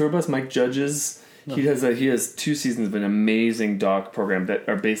Tales from the Tour Bus? Mike Judge's. No. He has 2 seasons of an amazing doc program that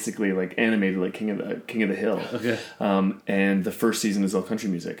are basically animated like King of the Hill. Okay. And the first season is all country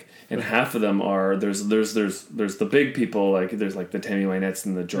music, and half of them are there's the big people there's the Tammy Wynette's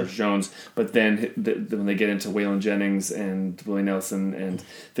and the George Jones, but then when they get into Waylon Jennings and Willie Nelson and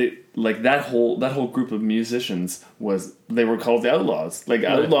they that whole group of musicians they were called the Outlaws,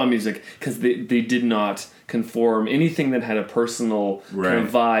 outlaw music, because they did not conform anything that had a personal kind of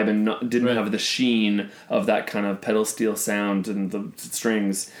vibe and didn't have the sheen of that kind of pedal steel sound and the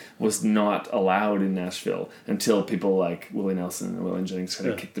strings was not allowed in Nashville until people like Willie Nelson and Waylon Jennings kind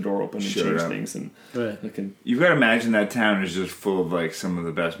of kicked the door open and changed things. And you've got to imagine that town is just full of some of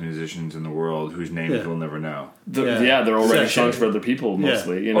the best musicians in the world whose names we'll never know. They're all writing songs for other people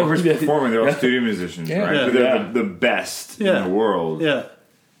mostly. Yeah. Who's performing? They're all studio musicians, right? Yeah. But they're the best in the world. Yeah.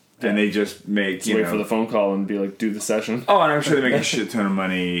 And they just make wait for the phone call and be do the session. Oh, and I'm sure they make a shit ton of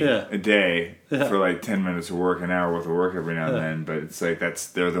money a day for 10 minutes of work, an hour worth of work every now and then. But it's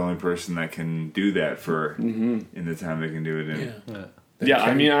they're the only person that can do that for in the time they can do it in. Yeah,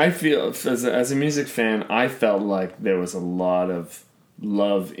 I mean, I feel as a music fan, I felt like there was a lot of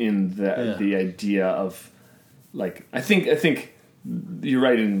love in the idea of I think you're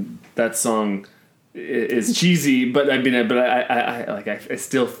right in that song. Is cheesy, but I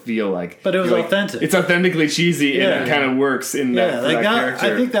still feel but it was authentic. It's authentically cheesy, and it kind of works in that character.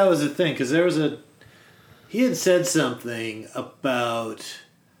 I think that was the thing, because he had said something about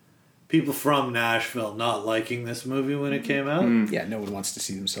people from Nashville not liking this movie when it came out. Yeah, no one wants to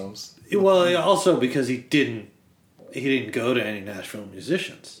see themselves. Well, also because he didn't go to any Nashville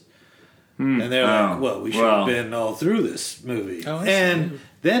musicians. And they're we should have been all through this movie. Oh, and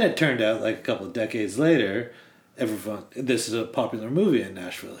then it turned out, a couple of decades later, this is a popular movie in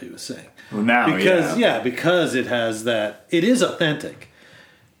Nashville, he was saying. Well, now, because it has that, it is authentic.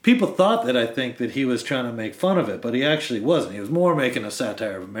 People thought that, I think, that he was trying to make fun of it, but he actually wasn't. He was more making a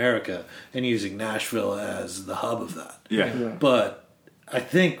satire of America and using Nashville as the hub of that. Yeah. But I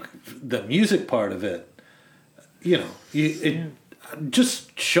think the music part of it,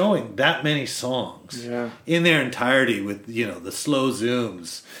 just showing that many songs in their entirety with the slow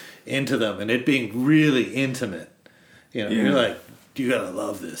zooms into them and it being really intimate. You know, Yeah. you're like, you gotta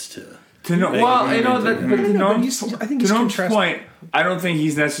love this too. To no, well, I know that, but to Noam's, I think to he's Noam's contrasting. point, I don't think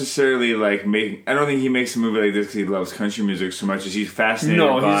he's necessarily like making. I don't think he makes a movie like this because he loves country music so much as he's fascinated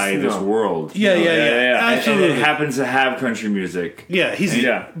No, by he's- this no. world. Yeah, And absolutely. it happens to have country music. Yeah,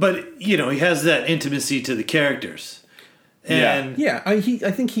 Yeah. but you know, he has that intimacy to the characters, and Yeah, I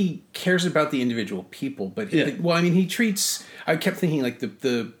think he cares about the individual people, but Yeah. well, I mean, he treats. I kept thinking like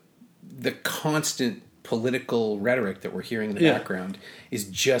the constant political rhetoric that we're hearing in the Yeah. background is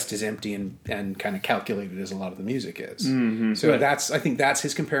just as empty and kind of calculated as a lot of the music is. Mm-hmm. So Right. I think that's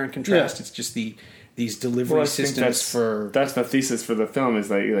his compare and contrast. Yeah. It's just these delivery I think systems for. that's the thesis for the film is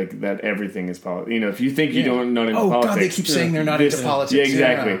like that everything is politics. You know, if you think you don't know into Oh politics, God, they keep saying they're not into politics. Yeah,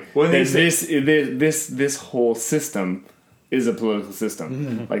 exactly. Yeah. Well, Then they this whole system is a political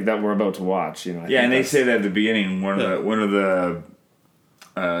system like that we're about to watch. You know, I Yeah, think and they that's- say that at the beginning. One Yeah. of the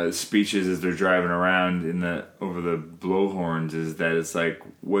speeches as they're driving around over the blowhorns is that it's like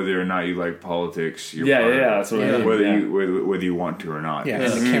whether or not you like politics, you're part of it. that's what I mean. Whether Yeah. whether you want to or not. Yeah,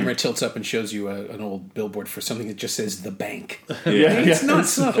 and the camera tilts up and shows you an old billboard for something that just says "the bank." Yeah. It's not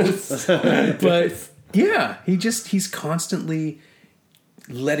subtle, but yeah, he's constantly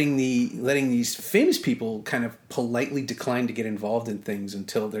letting these famous people kind of politely decline to get involved in things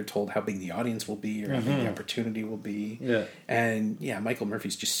until they're told how big the audience will be or how big the opportunity will be. Yeah. And yeah, Michael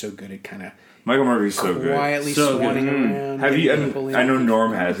Murphy's just so good at kind of Michael Murphy's so good. quietly So good. swanning around. Have you? getting people in. I know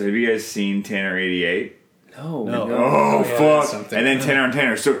Norm has. Have you guys seen Tanner 88? No. Oh yeah, fuck! something. And then Tanner on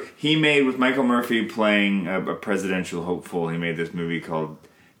Tanner. So he made with Michael Murphy playing a presidential hopeful. He made this movie called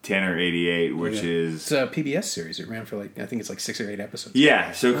Tanner 88, which is It's a PBS series. It ran for I think it's like 6 or 8 episodes.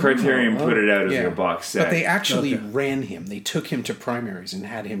 yeah. So Criterion put it out as like a box set. But they actually ran him. They took him to primaries and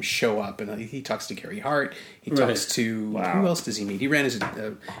had him show up. And he talks to Gary Hart. He talks to who else does he meet? He ran as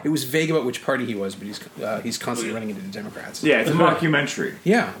it was vague about which party he was, but he's constantly running into the Democrats. yeah, it's a mockumentary.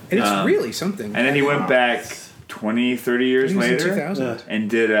 Yeah, and it's really something. And then he went back 20, 30 years He was in later 2000. and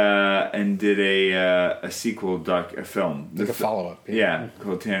did a sequel a film. Like a follow-up. Yeah,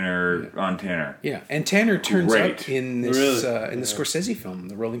 called Tanner on Tanner. Yeah, and Tanner turns Great. up in this Really? in the Scorsese film,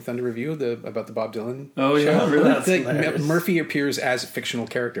 the Rolling Thunder review about the Bob Dylan. Oh, yeah, show. really? Like, Murphy appears as a fictional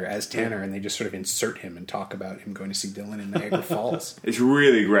character as Tanner, and they just sort of insert him and talk about him going to see Dylan in Niagara Falls. It's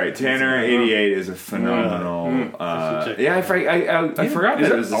really great. Tanner 88 is a phenomenal. Yeah, I forgot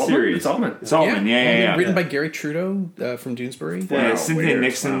that it was a Altman? series. It's Altman. It's Altman. Yeah. Written by Gary Trudeau from Doonesbury. Yeah, Wow, Cynthia weird.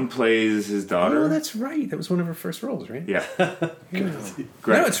 Nixon plays his daughter. Oh, that's right. That was one of her first roles, right? Yeah,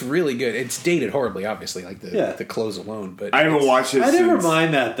 great. No, it's really good. It's dated horribly, obviously, like the clothes alone. But I haven't watched it. I never since,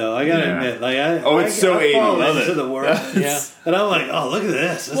 mind that though. I gotta Yeah. admit, like It's so I fall 80s. into the world, Yeah. and I'm like, oh, look at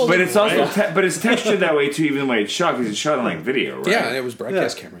this. This But is it's also great. but it's textured that way too, even the way it's shot because it's shot on like video, right? Yeah, and it was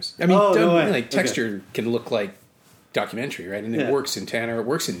broadcast Yeah. cameras. I mean, Oh, no way. like Okay. texture can look like documentary, right? And it Yeah. works in Tanner. It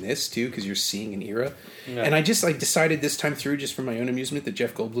works in this too because you're seeing an era. And I just decided this time through, just for my own amusement, that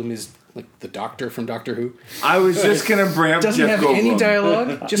Jeff Goldblum is like the Doctor from Doctor Who. I was just gonna bring up Doesn't Jeff have Goldblum. any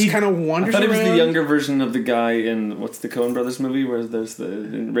dialogue. Just kind of I wanders thought he was around. the younger version of the guy in what's the Coen Brothers movie where there's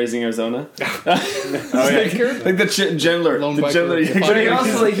in Raising Arizona. like the gentler, Lone the biker. gentler. The But he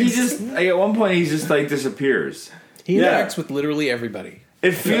also like he just like at one point he just like disappears. He Yeah. interacts with literally everybody.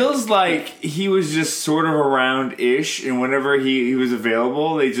 It feels like he was just sort of around ish, and whenever he was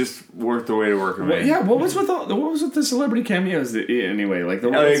available, they just worked their way to work him in. Yeah, what was with the celebrity cameos anyway? Like the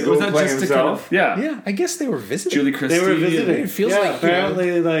they go was that play just to kind himself? of yeah. Yeah, I guess they were visiting. Julie Christie. They were visiting. It feels yeah, like, you know-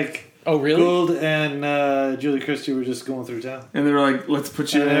 apparently like Oh, really? Gould and Julie Christie were just going through town, and they were like, "Let's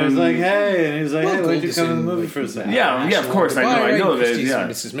put you and in." it was like, hey, and he was like, Well, hey, why don't Gould you is come in in, the movie like, for a second? Yeah, of course, I know that. Christie's Yeah,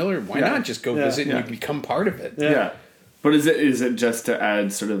 Mrs. Miller. Why Yeah. not just go Yeah. visit Yeah. and you become part of it? yeah. But is it just to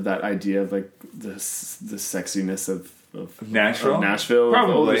add sort of that idea of like the sexiness of Nashville? of Nashville,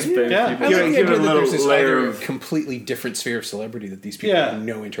 Probably. of all these famous Yeah. people? I Give like it- the give it idea a that little there's this layer other of- completely different sphere of celebrity that these people Yeah, have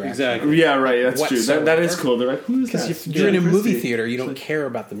no interaction exactly. with. Yeah, right. That's true. That Whatsoever. is cool. They're like, who's that? Because if you're in a Julie movie Christie. theater, you don't care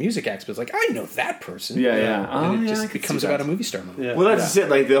about the music acts, but it's like, I know that person. Yeah, yeah. Oh, And it yeah, I just could becomes see about that. a movie star movie. Yeah. Well, that's just it.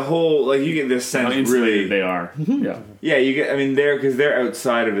 Like the whole, like you get this How sense, insulated really. they are. Yeah. Yeah, you get. I mean, they're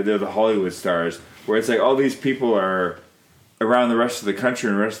outside of it. They're the Hollywood stars, where it's like all these people are around the rest of the country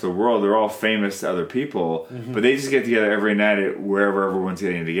and the rest of the world. They're all famous to other people, but they just get together every night at wherever everyone's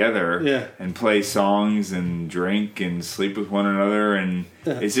getting together, Yeah. and play songs and drink and sleep with one another, and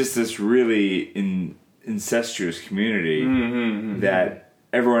it's just this really incestuous community that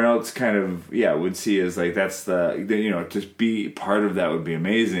everyone else kind of would see as like that's just be part of that would be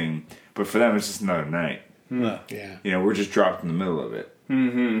amazing, but for them it's just another night. Yeah. We're just dropped in the middle of it.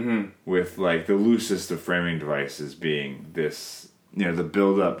 With like the loosest of framing devices being this the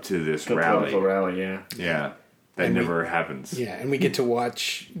build up to this The rally. political rally, yeah. Yeah, that And never happens. Yeah, and we get to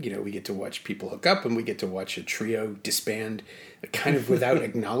watch, we get to watch people hook up, and we get to watch a trio disband, kind of without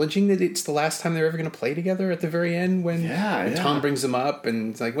acknowledging that it's the last time they're ever going to play together. At the very end, when Tom brings them up,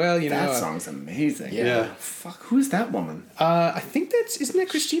 and it's like, well, That song's amazing. Yeah. Fuck, who's that woman? I think isn't that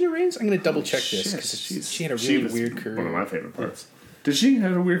Christina Rains? I'm going to double check this because she had a really weird career. One of my favorite parts. Did she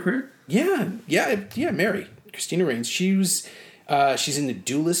have a weird career? Yeah, Mary Christina Rains. She was. She's in The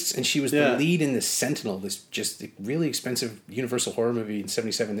Duelists, and she was the lead in The Sentinel, this just really expensive Universal horror movie in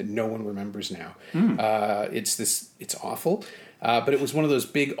 '77 that no one remembers now. It's awful, but it was one of those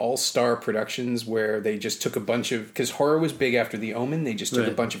big all-star productions where they just took a bunch of, because horror was big after The Omen, they just took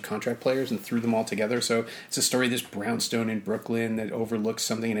a bunch of contract players and threw them all together. So it's a story of this brownstone in Brooklyn that overlooks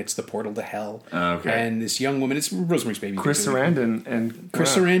something, and it's the portal to hell. Okay. And this young woman, it's Rosemary's Baby. Chris Sarandon and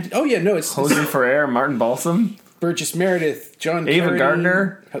Chris Sarandon. Oh yeah, no, it's Jose Ferrer, Martin Balsam, Burgess Meredith, John Ava Carradine.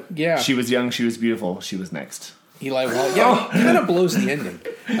 Gardner. Yeah. She was young, she was beautiful, she was next. Eli Wallach. Yeah, kind of blows the ending.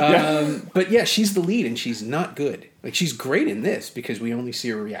 But yeah, she's the lead, and she's not good. Like, she's great in this because we only see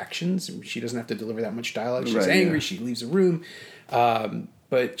her reactions. And she doesn't have to deliver that much dialogue. She's angry. She leaves the room.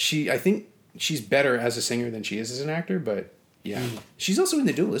 But I think she's better as a singer than she is as an actor. But yeah, she's also in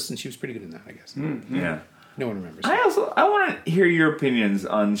The Duelist, and she was pretty good in that, I guess. Yeah. No one remembers. I want to hear your opinions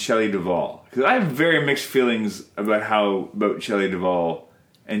on Shelley Duvall, because I have very mixed feelings about Shelley Duvall,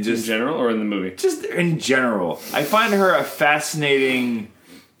 and just In general or in the movie? just in general. I find her a fascinating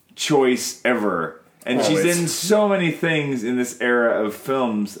choice ever, and she's in so many things in this era of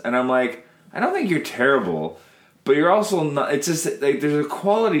films, and I'm like, I don't think you're terrible, but you're also not. It's just like there's a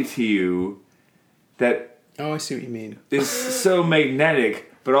quality to you that Oh, I see what you mean. is so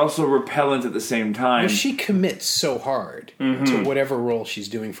magnetic, but also repellent at the same time. Well, she commits so hard to whatever role she's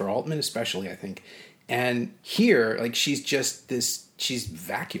doing for Altman, especially, I think. And here, like, she's just this. She's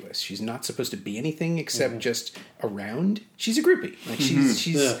vacuous. She's not supposed to be anything except just around. She's a groupie. Like, she's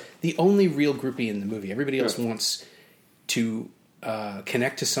the only real groupie in the movie. Everybody else wants to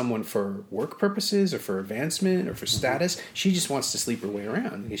connect to someone for work purposes or for advancement or for status. She just wants to sleep her way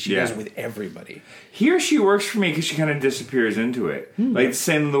around because she does with everybody. Here she works for me because she kind of disappears into it. Like,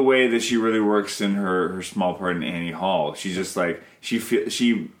 same the way that she really works in her small part in Annie Hall. She's just like,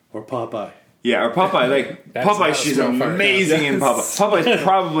 Or Popeye. Yeah, or Popeye. Like, That's Popeye, not a she's small part. amazing in Popeye. Popeye's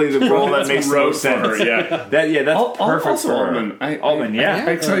probably the role that makes the most sense. her, yeah. That's perfect Also for her. Altman. Altman, yeah.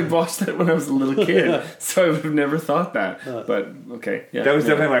 I actually watched that when I was a little kid, so I would have never thought that. But, okay. Yeah. That was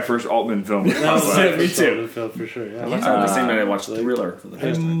definitely my first Altman film. That was Yeah, my me first too. Altman film for sure. Yeah. the same night I watched Thriller for the I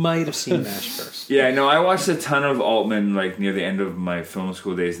first time. might have seen MASH first. Yeah, no, I watched a ton of Altman, like, near the end of my film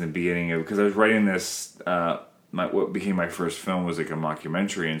school days in the beginning of, because I was writing this, what became my first film was like a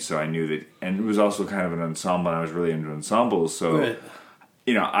mockumentary, and so I knew that, and it was also kind of an ensemble, and I was really into ensembles, so,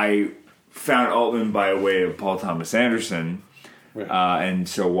 I found Altman by way of Paul Thomas Anderson, and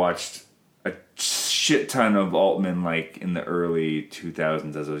so watched a shit ton of Altman, like, in the early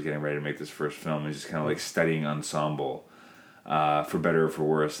 2000s as I was getting ready to make this first film, and just kind of, like, studying ensemble, for better or for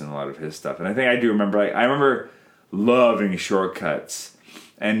worse, in a lot of his stuff. And I think I do remember, like, I remember loving Shortcuts,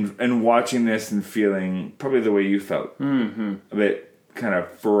 and watching this and feeling probably the way you felt, a bit kind of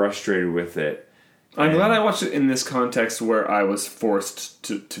frustrated with it. I'm glad I watched it in this context where I was forced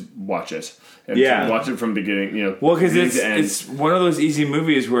to watch it. And Yeah. to watch it from beginning, Well, because beginning to end. it's one of those easy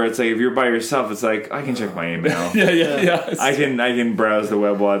movies where it's like, if you're by yourself, it's like, I can check my email. yeah. I can browse the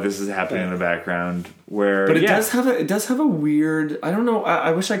web while this is happening in the background. Where, But it does have a weird. I don't know.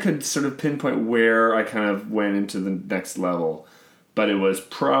 I wish I could sort of pinpoint where I kind of went into the next level, but it was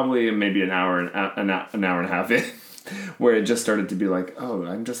probably maybe an hour and a half in, where it just started to be like, oh,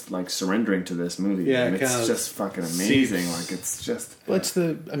 I'm just like surrendering to this movie. Yeah, and it's kind of just fucking amazing. Like, it's just. Well,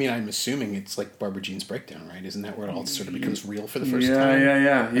 I'm assuming it's like Barbara Jean's Breakdown, right? Isn't that where it all sort of becomes real for the first Yeah.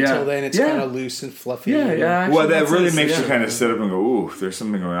 time? Until then, it's kind of loose and fluffy. Yeah. Well, actually, that that's really it, makes you yeah. kind of sit up and go, ooh, there's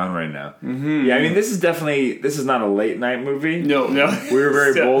something going on right now. Mm-hmm. Yeah, I mean, this is not a late night movie. No. We were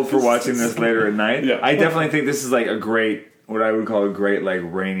very bold for watching this later at night. Yeah. I definitely think this is like a great, what I would call a great, like,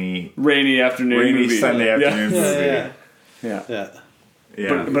 rainy afternoon movie. Sunday afternoon movie. Yeah.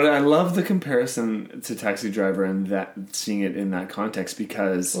 Yeah. But I love the comparison to Taxi Driver and that seeing it in that context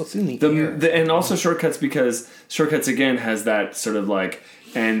because Well, it's in the air. and also Shortcuts because Shortcuts again has that sort of like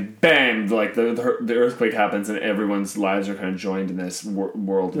and bam, like the earthquake happens and everyone's lives are kind of joined in this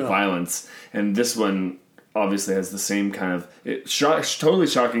world of violence, and this one obviously has the same kind of totally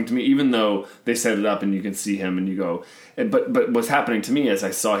shocking to me, even though they set it up and you can see him and you go, but what's happening to me as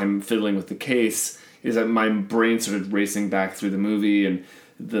I saw him fiddling with the case is that my brain started racing back through the movie and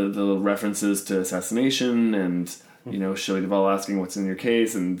the references to assassination and Shelley Duvall asking what's in your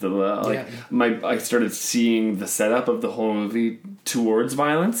case, and I started seeing the setup of the whole movie towards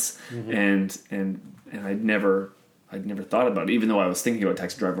violence, and I'd never thought about it, even though I was thinking about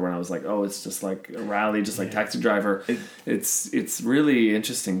Taxi Driver when I was like, oh, it's just like a rally, just like Taxi Driver. It's really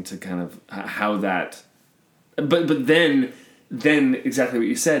interesting to kind of how that, but then exactly what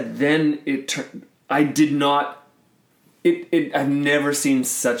you said. Then I did not. I've never seen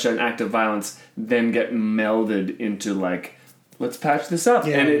such an act of violence then get melded into like, let's patch this up,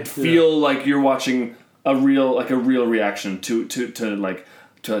 and it feel like you're watching a real reaction to a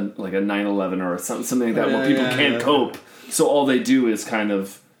 9/11 or something like that, where people can't cope, so all they do is kind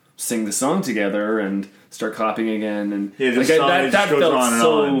of sing the song together and start clapping again, and that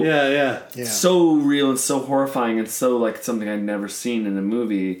felt so real and so horrifying and so like something I'd never seen in a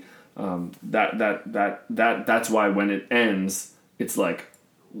movie. That's why when it ends, it's like,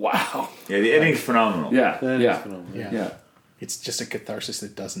 wow. Yeah, the ending's phenomenal. Yeah. It's just a catharsis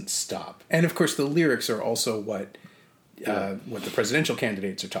that doesn't stop. And of course, the lyrics are also what the presidential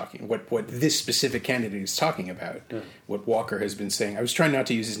candidates are talking. What this specific candidate is talking about. Yeah. What Walker has been saying. I was trying not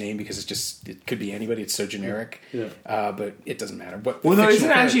to use his name because it could be anybody. It's so generic. Yeah. But it doesn't matter.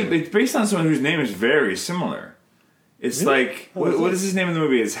 It's based on someone whose name is very similar. It's like what is his name in the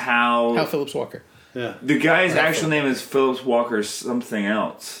movie? It's Hal Phillips Walker. Yeah. The guy's actual name is Phillips Walker something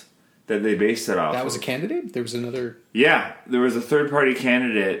else that they based it off. That was a candidate? There was another. Yeah, there was a third party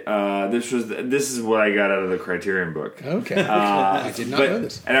candidate. This is what I got out of the Criterion book. Okay. I did not know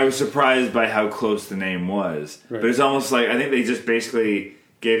this. And I was surprised by how close the name was. Right. But it's almost like I think they just basically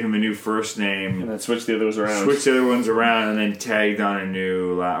gave him a new first name and then switched the other ones around. And then tagged on a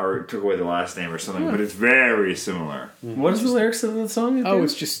new or took away the last name or something. But it's very similar. What is the lyrics of the song?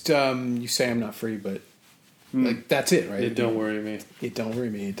 It's just you say I'm not free, but like that's it, right? It don't worry me. It don't worry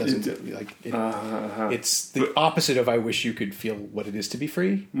me. It doesn't It's the opposite of I wish you could feel what it is to be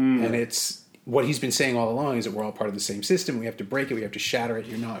free, and it's what he's been saying all along is that we're all part of the same system. We have to break it. We have to shatter it.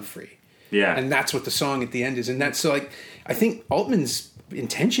 You're not free. Yeah, and that's what the song at the end is, and that's so like I think Altman's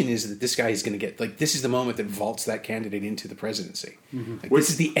intention is that this guy is going to get this is the moment that vaults that candidate into the presidency. This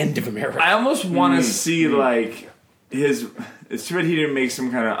is the end of America. I almost want to see it's too bad he didn't make some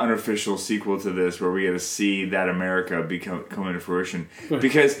kind of unofficial sequel to this where we get to see that America come into fruition,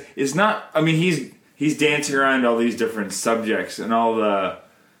 because it's not. I mean, he's dancing around all these different subjects, and all the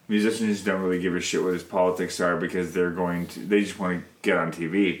musicians don't really give a shit what his politics are because they just want to get on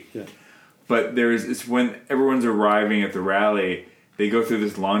TV. Yeah. But it's when everyone's arriving at the rally, they go through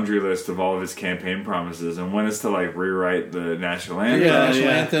this laundry list of all of his campaign promises, and one is to rewrite the national anthem. Yeah, national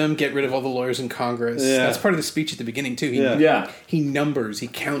anthem, get rid of all the lawyers in Congress. Yeah. That's part of the speech at the beginning too. He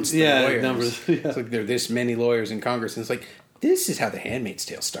counts the lawyers. Numbers. It's like there are this many lawyers in Congress, and it's like this is how The Handmaid's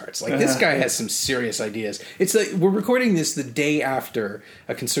Tale starts. Like this guy has some serious ideas. It's like we're recording this the day after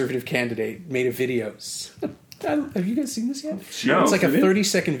a conservative candidate made a video. Have you guys seen this yet? No. It's like a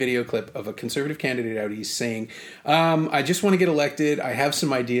 30-second video clip of a conservative candidate out. He's saying, I just want to get elected. I have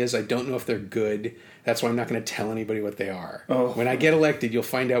some ideas. I don't know if they're good. That's why I'm not going to tell anybody what they are. Oh. When I get elected, you'll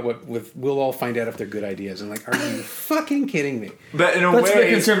find out we'll all find out if they're good ideas. I'm like, are you fucking kidding me? But in a that's way,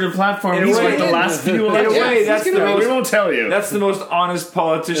 the conservative platform. He's like the last few elections. In a way, we won't tell you. That's the most honest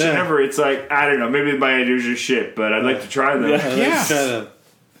politician ever. It's like, I don't know, maybe my ideas are shit, but I'd like to try them. Yeah.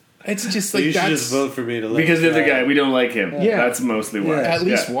 It's just like you should just vote for me to because the other guy, we don't like him. Yeah, that's mostly why. At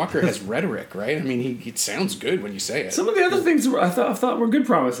least Walker has rhetoric, right? I mean, it sounds good when you say it. Some of the other things I thought were good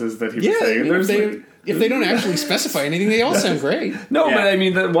promises that he was saying. If they don't actually specify anything, they all sound great. No, but I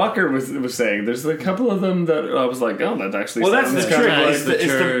mean that Walker was saying. There's a couple of them that I was like, oh, that actually. Well, that's the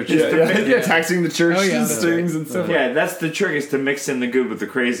trick. It's the taxing the church things and stuff. Yeah, that's the trick. Is to mix in the good with the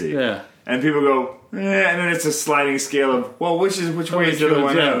crazy. Yeah. And people go, and then it's a sliding scale of, well, which way is the other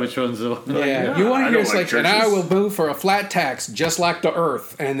one out? Which one's the one? Yeah, you want to hear it's like, and I will move for a flat tax, just like the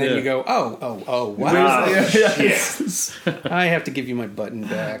earth. And then you go, oh, wow. I have to give you my button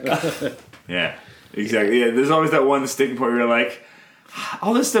back. Yeah, exactly. Yeah, there's always that one sticking point where you're like,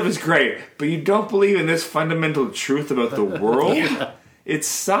 all this stuff is great, but you don't believe in this fundamental truth about the world? It's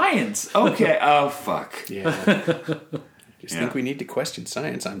science. Okay, oh, fuck. Yeah. Just think we need to question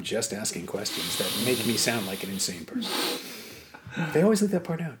science. I'm just asking questions that make me sound like an insane person. They always leave that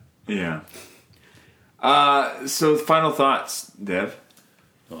part out. Yeah. So, final thoughts, Dev?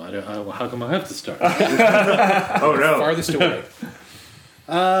 Well, how come I have to start? Oh, no. Farthest away.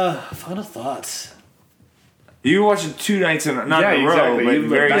 Final thoughts. You watched it 2 nights in a row, but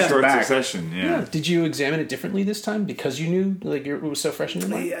very short succession. Yeah. Did you examine it differently this time because you knew it was so fresh in your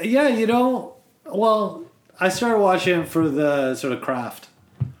mind? Yeah, well, I started watching it for the sort of craft.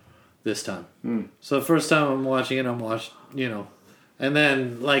 this time. So the first time I'm watching it, and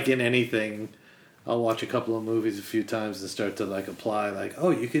then like in anything, I'll watch a couple of movies a few times and start to like apply like, oh,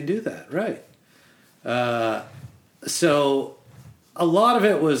 you can do that, right? So a lot of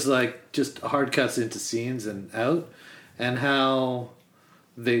it was like just hard cuts into scenes and out, and how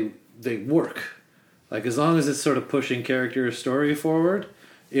they work. Like as long as it's sort of pushing character or story forward,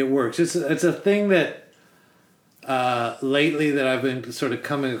 it works. It's a thing that lately that I've been sort of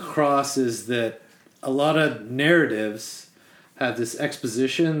coming across is that a lot of narratives have this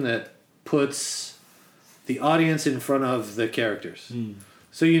exposition that puts the audience in front of the characters.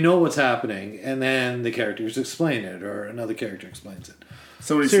 So you know what's happening, and then the characters explain it, or another character explains it.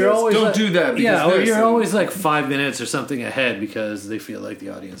 Somebody So you're says, always don't like- do that. Because Yeah, or this," you're and- always like 5 minutes or something ahead because they feel like the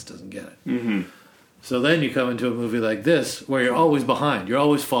audience doesn't get it. Mm-hmm. So then you come into a movie like this where you're always behind. You're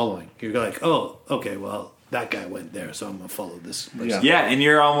always following. You're like, oh, okay, well, that guy went there, so I'm going to follow this person. Yeah, and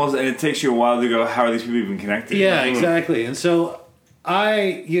and it takes you a while to go, how are these people even connected? Yeah, exactly. And so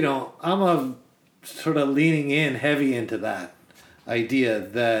I'm a sort of leaning in heavy into that idea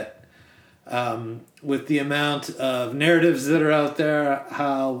that with the amount of narratives that are out there,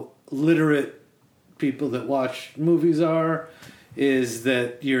 how literate people that watch movies are, is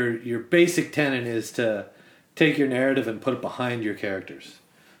that your basic tenet is to take your narrative and put it behind your characters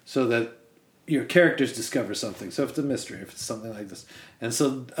so that your characters discover something. So if it's a mystery, if it's something like this. And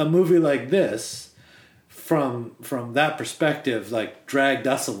so a movie like this, from that perspective, like dragged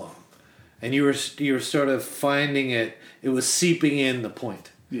us along. And you were sort of finding it was seeping in the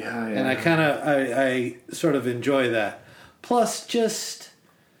point. Yeah. And I sort of enjoy that. Plus just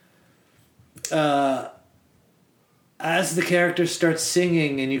as the character starts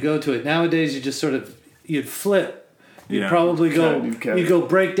singing and you go to it, nowadays you just sort of you'd flip. You'd probably go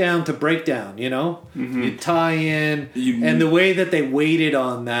breakdown to breakdown, you know? Mm-hmm. You'd tie in and the way that they waited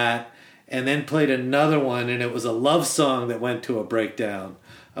on that and then played another one and it was a love song that went to a breakdown.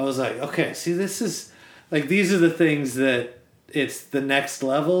 I was like, okay, see, this is like these are the things that it's the next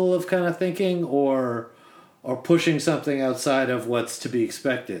level of kind of thinking or pushing something outside of what's to be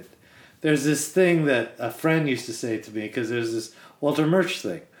expected. There's this thing that a friend used to say to me because there's this Walter Murch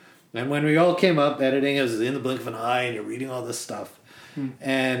thing. And when we all came up editing, it was in the blink of an eye and you're reading all this stuff.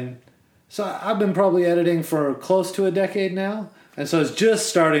 And so I've been probably editing for close to a decade now. And so it's just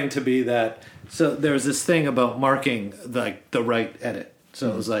starting to be that. So there's this thing about marking like the right edit.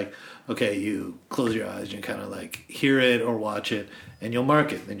 So it was like, okay, you close your eyes and you kind of like hear it or watch it and you'll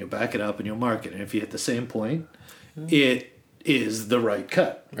mark it. Then you'll back it up and you'll mark it. And if you hit the same point, it is the right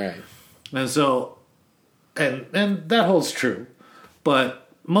cut. Right. And so, and that holds true. But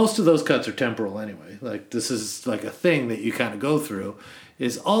most of those cuts are temporal anyway. Like this is like a thing that you kind of go through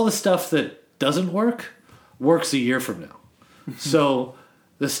is all the stuff that doesn't works a year from now. So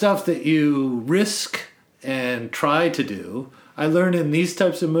the stuff that you risk and try to do, I learned in these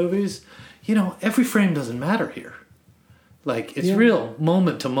types of movies, every frame doesn't matter here. Like it's real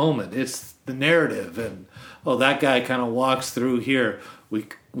moment to moment. It's the narrative and that guy kind of walks through here.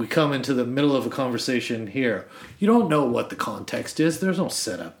 We come into the middle of a conversation here. You don't know what the context is. There's no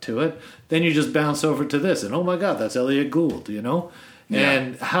setup to it. Then you just bounce over to this, and oh my God, that's Elliot Gould, Yeah.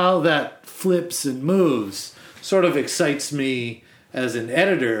 And how that flips and moves sort of excites me as an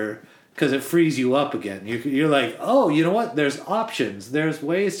editor because it frees you up again. You're like, oh, you know what? There's options. There's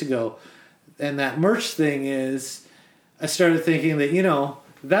ways to go. And that Murch thing is, I started thinking that,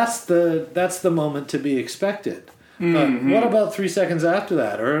 that's the moment to be expected. But what about 3 seconds after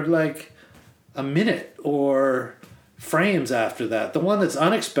that? Or like a minute or frames after that? The one that's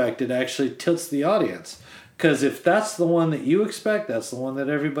unexpected actually tilts the audience. Because if that's the one that you expect, that's the one that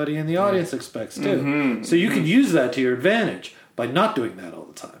everybody in the audience expects too. So you can use that to your advantage by not doing that all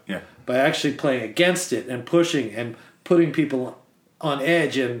the time. Yeah. By actually playing against it and pushing and putting people on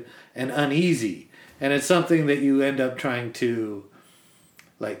edge and uneasy. And it's something that you end up trying to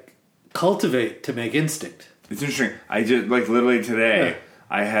like cultivate to make instinct. It's interesting. I just literally today,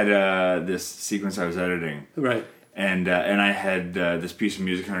 I had this sequence I was editing, Right. and I had this piece of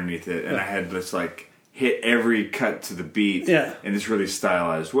music underneath it, and I had this hit every cut to the beat in this really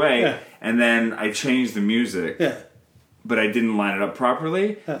stylized way, and then I changed the music, but I didn't line it up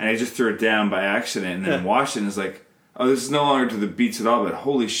properly, and I just threw it down by accident, and then watched it, and it's like, oh, this is no longer to the beats at all, but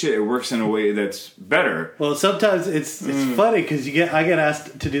holy shit, it works in a way that's better. Well, sometimes it's funny because I get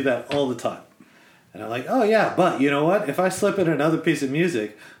asked to do that all the time. And I'm like, oh yeah, but you know what? If I slip in another piece of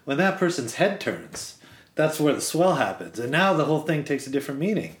music, when that person's head turns, that's where the swell happens. And now the whole thing takes a different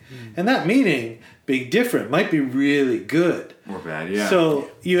meaning. And that meaning, being different, might be really good. Or bad, yeah.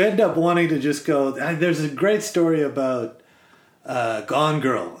 So you end up wanting to just go, there's a great story about Gone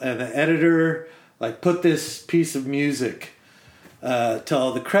Girl, and the editor like put this piece of music to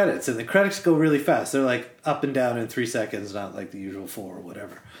all the credits, and the credits go really fast. They're like up and down in 3 seconds, not like the usual 4 or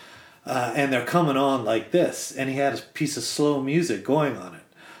whatever. And they're coming on like this, and he had a piece of slow music going on it,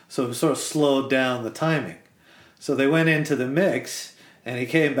 so it sort of slowed down the timing. So they went into the mix, and he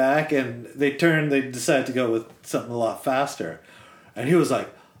came back, and they decided to go with something a lot faster, and he was like,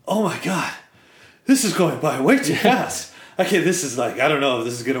 "Oh my god, this is going by way too fast. Okay, this is like, I don't know if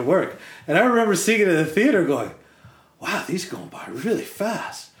this is gonna work." And I remember seeing it in the theater, going, "Wow, these are going by really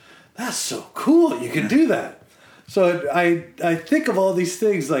fast. That's so cool. You can do that." So I think of all these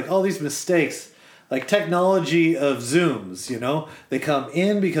things, like all these mistakes, like technology of zooms, you know? They come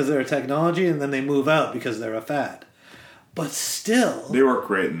in because they're a technology, and then they move out because they're a fad. But still... They work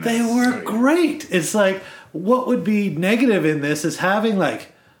great in this. They work great. It's like, what would be negative in this is having,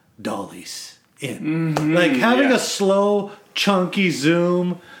 like, dollies in. Like, having a slow, chunky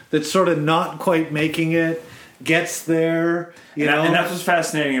zoom that's sort of not quite making it, gets there, you know? And that's what's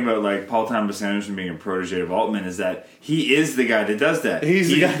fascinating about like Paul Thomas Anderson being a protege of Altman, is that he is the guy that does that. He's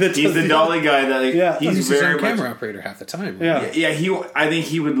the guy that does He's the dolly guy that like, he's He's very his own much, camera operator half the time. Right? Yeah. I think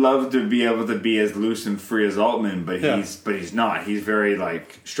he would love to be able to be as loose and free as Altman, but he's not. He's very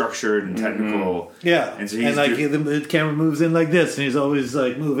like structured and technical. Yeah. And so he's the camera moves in like this, and he's always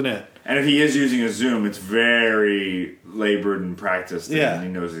like moving it. and if he is using a zoom, it's very labored and practiced. And he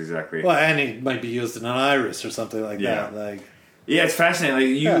knows exactly. Well, and he might be used in an iris or something like that. Like, yeah, it's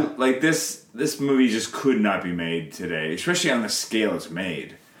fascinating. Like like this movie just could not be made today, especially on the scale it's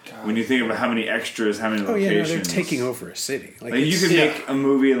made. When you think about how many extras, how many locations. They're taking over a city. Like you could make a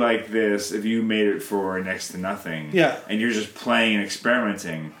movie like this if you made it for next to nothing. Yeah. And you're just playing and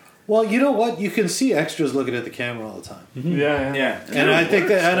experimenting. well, you know what? You can see extras looking at the camera all the time. Yeah. And I think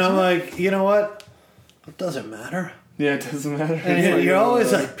that, and I'm like, you know what? It doesn't matter. Yeah, it doesn't matter. And you're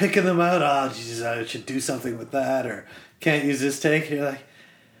always like picking them out. Oh, Jesus, I should do something with that, or can't use this take. You're like,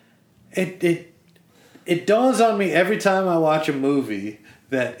 it dawns on me every time I watch a movie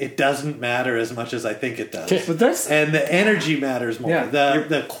that it doesn't matter as much as I think it does. But that's And the energy matters more. Yeah.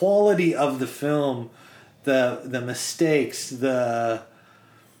 The quality of the film, the mistakes, the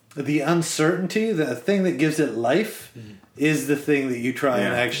uncertainty, the thing that gives it life is the thing that you try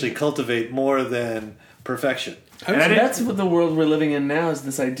and actually cultivate more than perfection. And that's what the world we're living in now is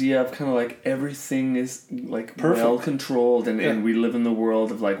this idea of kind of like everything is like Perfect. well controlled, and we live in the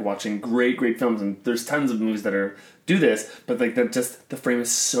world of like watching great films, and there's tons of movies that do this, but like that just the frame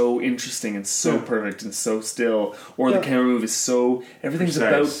is so interesting and so perfect and so still, or the camera move is so everything's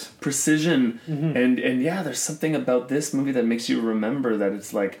Precise. about precision, and there's something about this movie that makes you remember that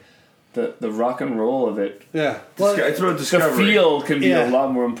it's like the rock and roll of it. Yeah. Well, It's about The discovery. feel can be a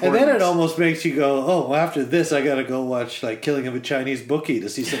lot more important. and then it almost makes you go, oh, well, after this, I got to go watch like Killing of a Chinese Bookie to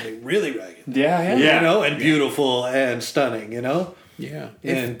see something really ragged. yeah. Yeah. You know, and beautiful and stunning, you know? Yeah.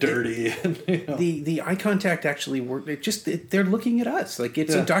 And dirty. And, you know. The eye contact actually worked. They're looking at us like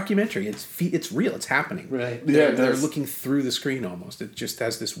it's a documentary. It's real. It's happening. Right. They're looking through the screen almost. It just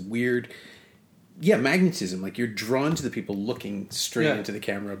has this weird, magnetism. Like you're drawn to the people looking straight into the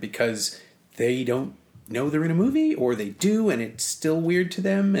camera because they don't know they're in a movie, or they do, and it's still weird to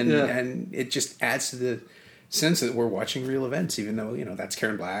them, and it just adds to the sense that we're watching real events, even though that's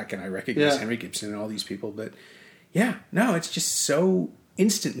Karen Black and I recognize Henry Gibson and all these people, but. Yeah, no, it's just so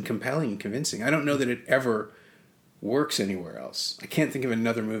instant and compelling and convincing. I don't know that it ever works anywhere else. I can't think of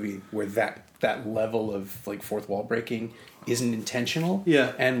another movie where that level of like fourth wall breaking isn't intentional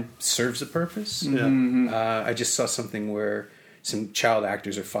and serves a purpose. Yeah. I just saw something where some child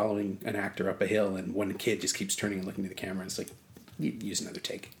actors are following an actor up a hill, and one kid just keeps turning and looking to the camera, and it's like, use another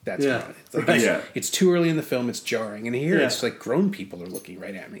take. That's fine. It's like, it's too early in the film, it's jarring. And here it's like grown people are looking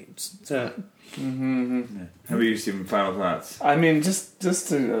right at me. It's fine. How about you, Stephen? Final thoughts? I mean, just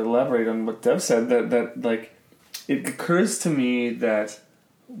to elaborate on what Dev said, that like it occurs to me that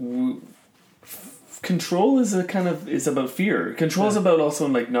control is about fear. Control is about also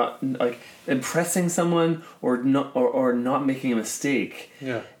like not like impressing someone or not making a mistake.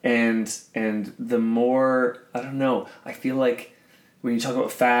 Yeah. And the more, I don't know, I feel like when you talk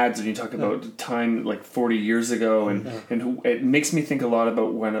about fads and you talk about time like 40 years ago, and it makes me think a lot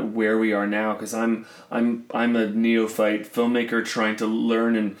about where we are now, because I'm a neophyte filmmaker trying to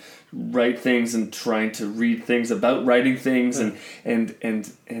learn and write things and trying to read things about writing things, and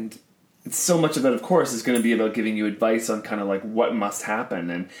so much of that, of course, is going to be about giving you advice on kind of like what must happen,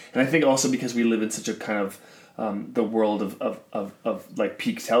 and I think also because we live in such a kind of the world of like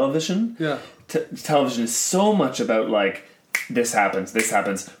peak television. Yeah. Television is so much about like this happens.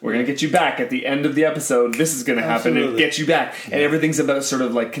 We're going to get you back at the end of the episode. This is going to happen and Absolutely. get you back. And everything's about sort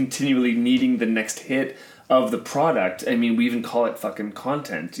of like continually needing the next hit of the product. I mean, we even call it fucking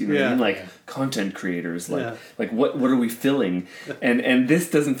content. You know what I mean? Like content creators. Like what are we filling? And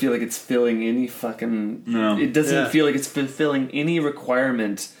this doesn't feel like it's filling any fucking. No. It doesn't feel like it's fulfilling any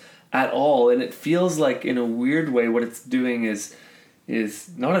requirement at all. And it feels like in a weird way, what it's doing is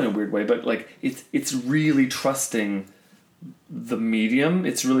not in a weird way, but like it's really trusting the medium.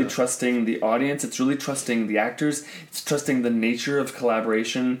 It's really trusting the audience. It's really trusting the actors. It's trusting the nature of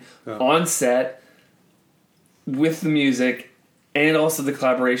collaboration on set with the music, and also the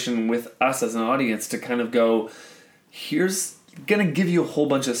collaboration with us as an audience to kind of go, here's gonna give you a whole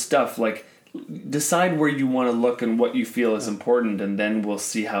bunch of stuff, like decide where you want to look and what you feel is important, and then we'll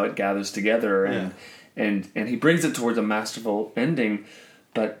see how it gathers together. And he brings it towards a masterful ending.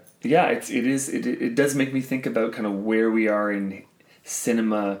 But yeah, it does make me think about kind of where we are in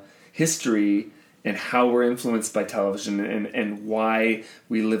cinema history and how we're influenced by television, and why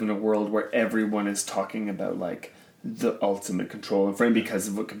we live in a world where everyone is talking about like the ultimate control and frame because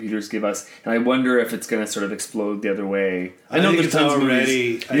of what computers give us. And I wonder if it's going to sort of explode the other way. I know think there's it's tons of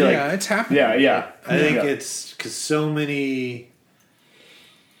already- movies. it's happening. Yeah. I think it's because so many.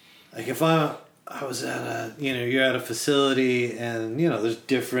 Like if I was at you're at a facility, and there's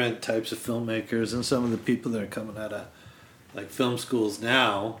different types of filmmakers, and some of the people that are coming out of like film schools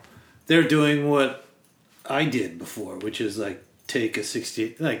now, they're doing what I did before, which is like take a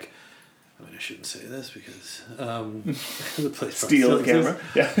 60 like. I mean, I shouldn't say this because the place Steal a camera.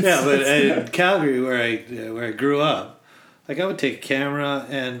 Yeah, but in Calgary, where I grew up, like I would take a camera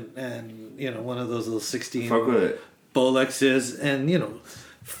and one of those little 16 Fuck with it. Bolexes, and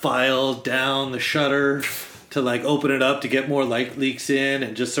file down the shutter to like open it up to get more light leaks in,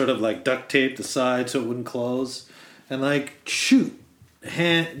 and just sort of like duct tape the side so it wouldn't close, and like shoot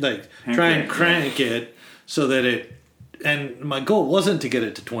try and crank it so that it. And my goal wasn't to get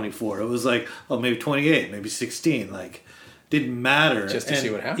it to 24. It was like, maybe 28, maybe 16. Like, didn't matter. Just to see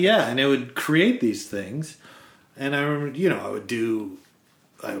what happened. Yeah, and it would create these things. And I remember,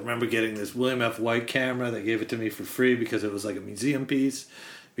 I remember getting this William F. White camera. They gave it to me for free because it was like a museum piece.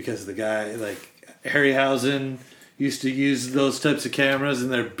 Because the guy, like, Harryhausen used to use those types of cameras,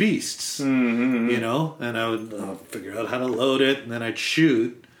 and they're beasts. And I would figure out how to load it, and then I'd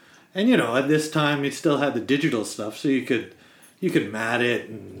shoot. And at this time you still had the digital stuff, so you could mat it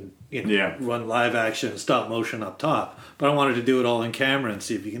and run live action and stop motion up top. But I wanted to do it all in camera and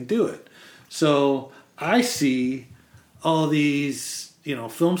see if you can do it. So I see all these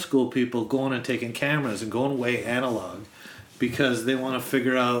film school people going and taking cameras and going way analog because they want to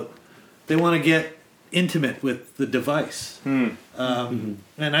figure out, they want to get intimate with the device. And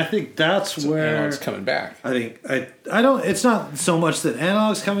I think that's where Analog's coming back. I don't. It's not so much that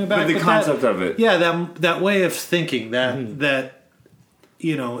analog's coming back, But the concept of it. Yeah, that way of thinking. That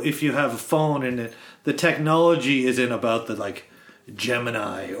if you have a phone and the technology isn't about the like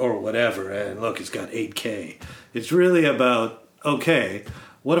Gemini or whatever, and look, it's got 8K. It's really about, okay,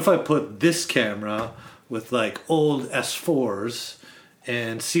 what if I put this camera with like old S4s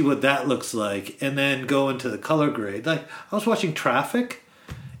and see what that looks like, and then go into the color grade. Like, I was watching Traffic.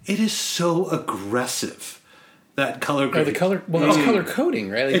 It is so aggressive, that color grade. It's color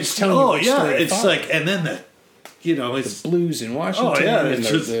coding, right? Like It's telling you what story to it's follow. like, and then it's the blues in Washington, it's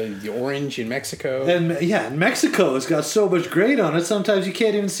and just- the orange in Mexico. and Mexico has got so much grade on it. Sometimes you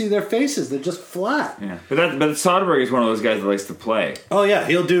can't even see their faces; they're just flat. Yeah, but Soderbergh is one of those guys that likes to play. Oh yeah,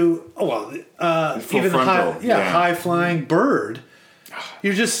 he'll do. Full Even the frontal, high flying bird.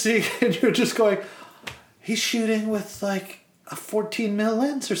 You're just seeing, and you're just going. He's shooting with like a 14 mil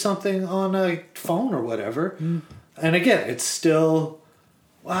lens or something on a phone or whatever, and again, it's still,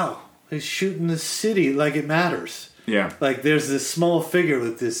 wow. He's shooting the city like it matters. Yeah. Like there's this small figure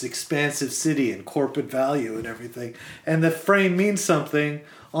with this expansive city and corporate value and everything, and the frame means something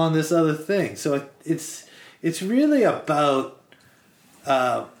on this other thing. So it's really about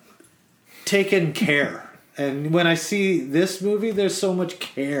taking care. And when I see this movie, there's so much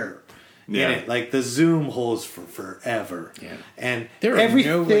care in it. Like the zoom holds for forever. Yeah. And there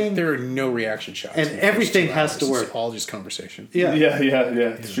are no reaction shots, and in the first everything 2 has hours. to work. It's all just conversation. Yeah.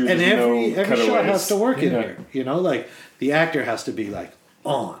 It's true. And There's every no shot cutaways. has to work in here. Like the actor has to be like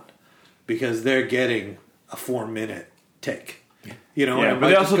on, because they're getting a 4-minute take. You know, Yeah, and it but might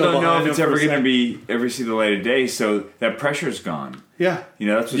they just also go don't know behind if it's him for ever a going to sec. ever see the light of day, so that pressure's gone. Yeah. You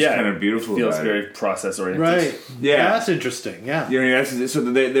know, that's what's kind of beautiful Feels about very it. process oriented. Right. Yeah. That's interesting. Yeah. You know, so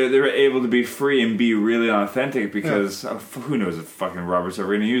they're able to be free and be really authentic because who knows if fucking Robert's ever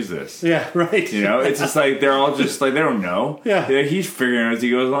going to use this. Yeah. Right. You know, it's just like they're all just like they don't know. Yeah. He's figuring out as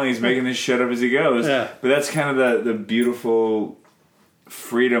he goes along. He's making this shit up as he goes. Yeah. But that's kind of the beautiful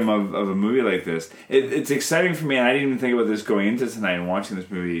freedom of a movie like this. It's exciting for me, and I didn't even think about this going into tonight and watching this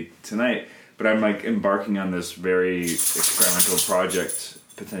movie tonight. But I'm like embarking on this very experimental project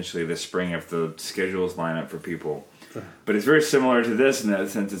potentially this spring if the schedules line up for people. But it's very similar to this in that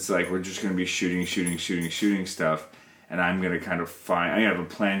sense. It's like we're just going to be shooting stuff. And I'm going to kind of I have a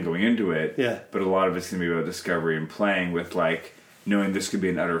plan going into it. Yeah. But a lot of it's going to be about discovery and playing with like knowing this could be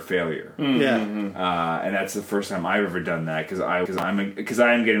an utter failure. Yeah. And that's the first time I've ever done that because I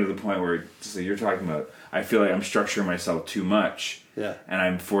am getting to the point where just like you're talking about. I feel like I'm structuring myself too much. Yeah. And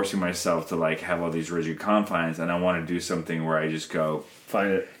I'm forcing myself to like have all these rigid confines, and I want to do something where I just go.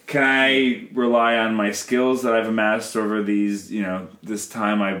 Find it. Can I rely on my skills that I've amassed over these, this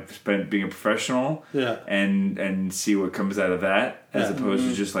time I've spent being a professional, and see what comes out of that, as opposed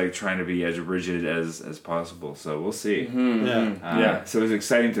to just like trying to be as rigid as possible. So we'll see. So it was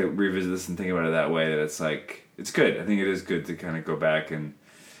exciting to revisit this and think about it that way. That it's like it's good. I think it is good to kind of go back and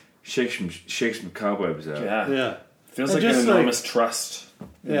shake some cobwebs out. Yeah. Feels And like an just, enormous trust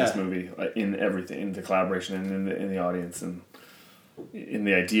in Yeah. this movie, in everything, in the collaboration and in the audience, and in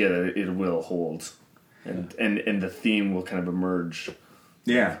the idea that it will hold, and the theme will kind of emerge.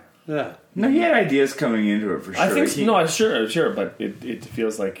 Yeah. Yeah. No, he had ideas coming into it for sure. I think sure, but it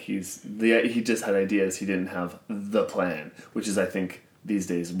feels like he just had ideas. He didn't have the plan, which is I think these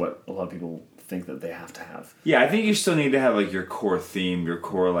days what a lot of people think that they have to have. Yeah, I think you still need to have like your core theme, your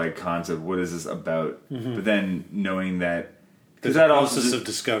core like concept. What is this about? But then knowing that There's that a also process just, of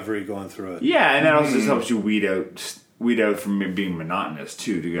discovery going through it. yeah, and that also just helps you weed out from it being monotonous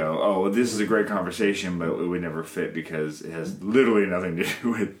too. To go, oh, well, this is a great conversation, but it would never fit because it has literally nothing to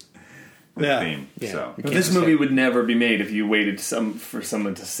do with the theme. Yeah. So, But this movie would never be made if you waited for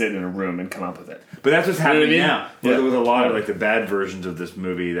someone to sit in a room and come up with it. but that's what's happening You know what I now mean? with a lot of like the bad versions of this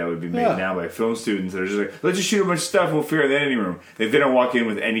movie that would be made now by film students that are just like, let's just shoot a bunch of stuff and we'll figure out the editing room. They don't walk in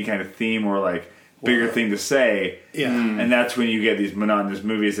with any kind of theme or like bigger thing to say. Yeah. And that's when you get these monotonous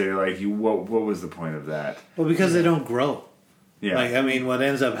movies that are like, what was the point of that? Well, because they don't grow. Yeah. Like, I mean, what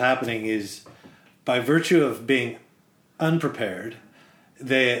ends up happening is by virtue of being unprepared,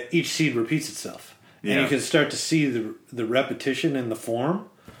 each seed repeats itself. Yeah. And you can start to see the repetition in the form.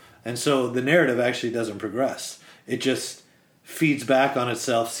 And so the narrative actually doesn't progress. It just feeds back on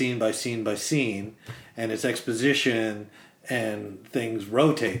itself scene by scene by scene. And its exposition and things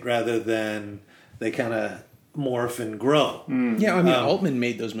rotate rather than they kind of morph and grow. Yeah, I mean, Altman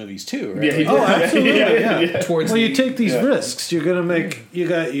made those movies too, right? Yeah, he Like, Oh, absolutely. Yeah. towards Well, the, you take these risks. You're gonna make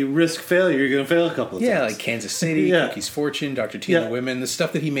you risk failure. You're gonna fail a couple of yeah, times. like Kansas City, Yeah. Cookie's Fortune, Dr. T and Yeah. the Women, the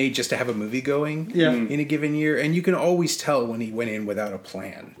stuff that he made just to have a movie going Yeah. in a given year. And you can always tell when he went in without a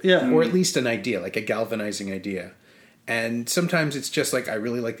plan. Yeah. Or at least an idea, like a galvanizing idea. And sometimes it's just like, I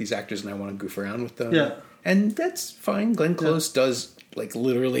really like these actors and I want to goof around with them. Yeah. And that's fine. Glenn Close does like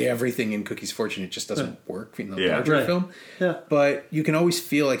literally everything in Cookie's Fortune. It just doesn't work in the Yeah. larger Right. film. Yeah. But you can always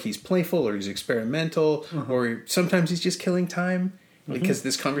feel like he's playful or he's experimental or sometimes he's just killing time because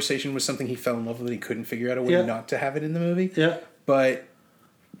this conversation was something he fell in love with and he couldn't figure out a way Yeah. not to have it in the movie. Yeah. But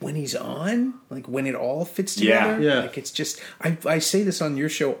when he's on, like when it all fits together, Yeah. like it's just I say this on your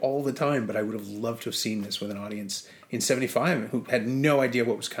show all the time, but I would have loved to have seen this with an audience in 75 who had no idea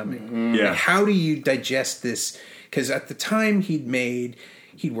what was coming. Yeah. Like, how do you digest this? Because at the time he'd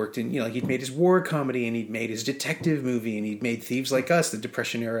worked in, he'd made his war comedy and he'd made his detective movie and he'd made Thieves Like Us, the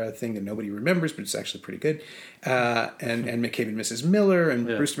Depression era thing that nobody remembers, but it's actually pretty good. And McCabe and Mrs. Miller and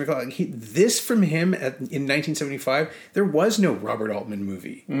Brewster McCullough. This from him in 1975, there was no Robert Altman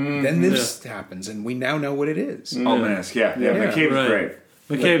movie. Then this happens and we now know what it is. Altman-esque, yeah. McCabe's Right. great.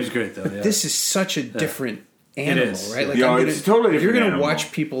 McCabe's great though. Yeah. This is such a different animal, is. right? Like Yeah, it's a totally you're different gonna animal.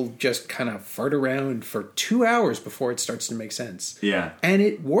 watch people just kind of fart around for 2 hours before it starts to make sense. Yeah. and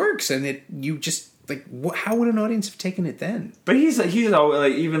it works, and you just like how would an audience have taken it then? But he's always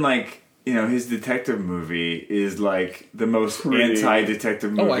like, even like, his detective movie is like the most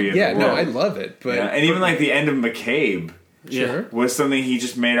anti-detective movie in the world. I love it, but Yeah, and even like the end of McCabe sure. was something he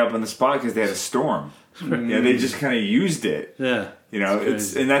just made up on the spot because they had a storm. Yeah, they just kind of used it. Yeah.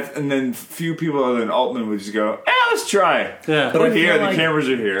 And then few people other than Altman would just go, let's try. Yeah. We're I feel here. The like- cameras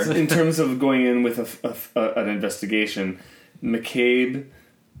are here. In terms of going in with an investigation, McCabe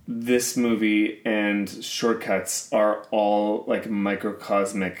this movie and Shortcuts are all like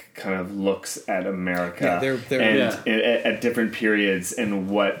microcosmic kind of looks at America, at different periods, and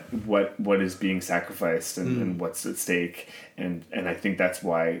what is being sacrificed and what's at stake, and I think that's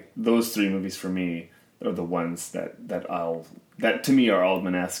why those three movies for me are the ones that to me are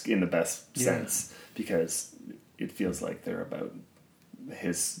Altman-esque in the best sense, because it feels like they're about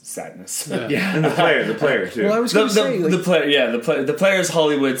his sadness. And the player too. Well, I was going to say the player is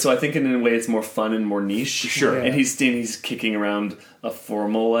Hollywood, so I think in a way it's more fun and more niche. Sure. And he's kicking around a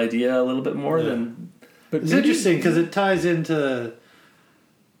formal idea a little bit more than. But it's interesting because it ties into.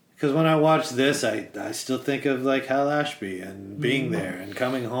 Because when I watch this, I still think of like Hal Ashby and being there and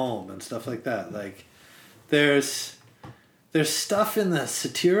coming home and stuff like that. Like, there's stuff in the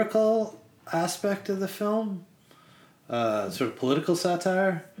satirical aspect of the film. Sort of political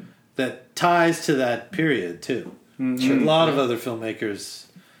satire that ties to that period too. Mm-hmm. A lot of other filmmakers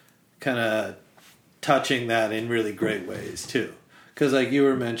kind of touching that in really great ways too. Because like you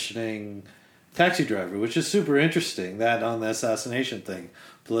were mentioning Taxi Driver, which is super interesting, that on the assassination thing,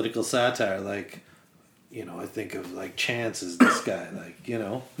 political satire, like, you know, I think of like Chance as this guy, like, you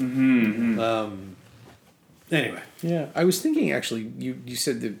know. Anyway. Yeah, I was thinking actually, you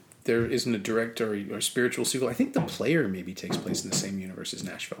said that there isn't a direct or spiritual sequel. I think The Player maybe takes place in the same universe as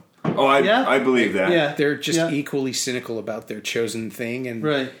Nashville. Oh, I believe that. Yeah. They're just equally cynical about their chosen thing,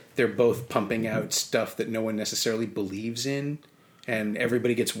 and they're both pumping out stuff that no one necessarily believes in. And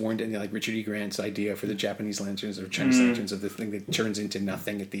everybody gets warned, and like Richard E. Grant's idea for the Japanese lanterns or Chinese lanterns of the thing that turns into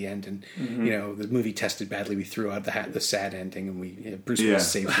nothing at the end. And you know, the movie tested badly. We threw out the sad ending, and Bruce Willis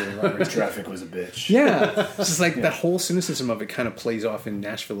saved Julia Roberts. Traffic was a bitch. Yeah, it's just like that whole cynicism of it kind of plays off in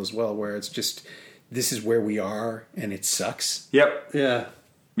Nashville as well, where it's just this is where we are, and it sucks. Yep. Yeah.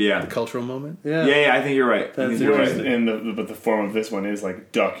 Yeah. The cultural moment. Yeah. I think you're right. That's But the form of this one is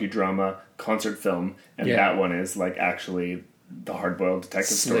like docudrama, concert film, and that one is like actually the hard-boiled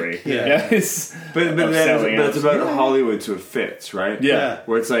detective story. Yeah. But it's about Hollywood, so it fits, right? Yeah.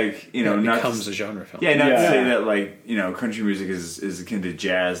 Where it's like, you know, It not becomes a genre film. Yeah, not to say that like, you know, country music is akin to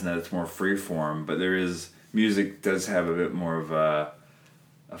jazz and that it's more freeform, but music does have a bit more of a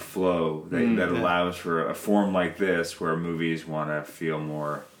flow that allows for a form like this where movies want to feel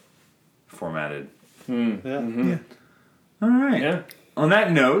more formatted. Yeah. All right. Yeah. On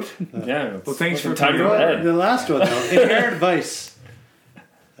that note, well, thanks for time coming on. The last one, though, Inherent Vice.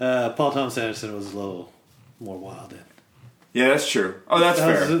 Paul Thomas Anderson was a little more wild in. Yeah, that's true. Oh, that's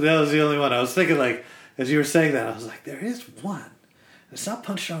fair. That was the only one. I was thinking, like, as you were saying that, I was like, there is one. It's not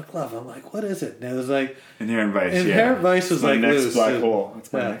Punch Drunk Love. I'm like, what is it? And it was like Inherent Vice. Inherent Vice was my like next loose. black hole.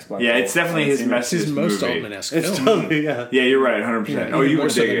 It's my next black hole. Yeah, it's definitely his It's message. his most movie. Altman-esque It's film. totally Yeah, you're right, 100%. Oh, you more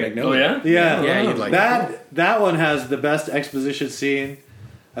would so dig than it. Magnolia. Yeah. Yeah, you'd like that one has the best exposition scene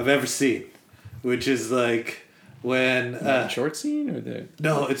I've ever seen, which is like when The short scene or the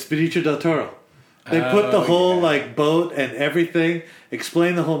no, it's Benicio del Toro. They put the whole like boat and everything,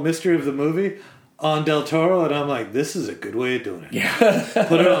 explain the whole mystery of the movie on Del Toro, and I'm like, this is a good way of doing it. Yeah.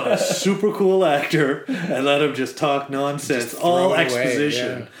 Put it on a super cool actor and let him just talk nonsense, all it away,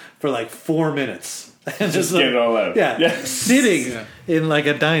 exposition for like 4 minutes. And Just get it all out. Yeah, sitting in like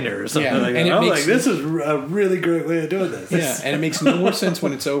a diner or something like that. and it I'm makes like, this is a really great way of doing this. Yeah, and it makes no more sense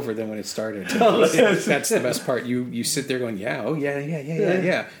when it's over than when it started. That's the best part. You sit there going, yeah, and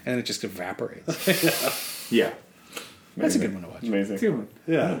then it just evaporates. Yeah. That's a good one to watch. Amazing. Good one.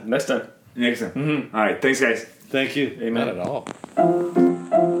 Yeah. Next time. Next time. All right. Thanks, guys. Thank you. Amen. Not at all.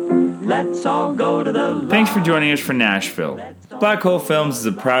 Let's all go to the Thanks for joining us for Nashville. Black Hole Films is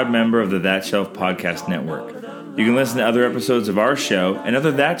a proud member of the That Shelf Podcast Network. You can listen to other episodes of our show and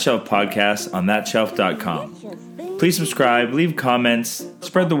other That Shelf podcasts on thatshelf.com. Please subscribe, leave comments,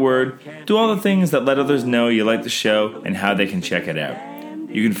 spread the word, do all the things that let others know you like the show and how they can check it out.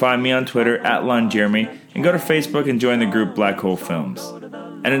 You can find me on Twitter @LonJeremy and go to Facebook and join the group Black Hole Films.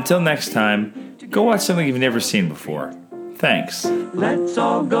 And until next time, go watch something you've never seen before. Thanks. Let's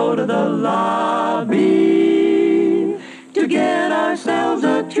all go to the lobby to get ourselves a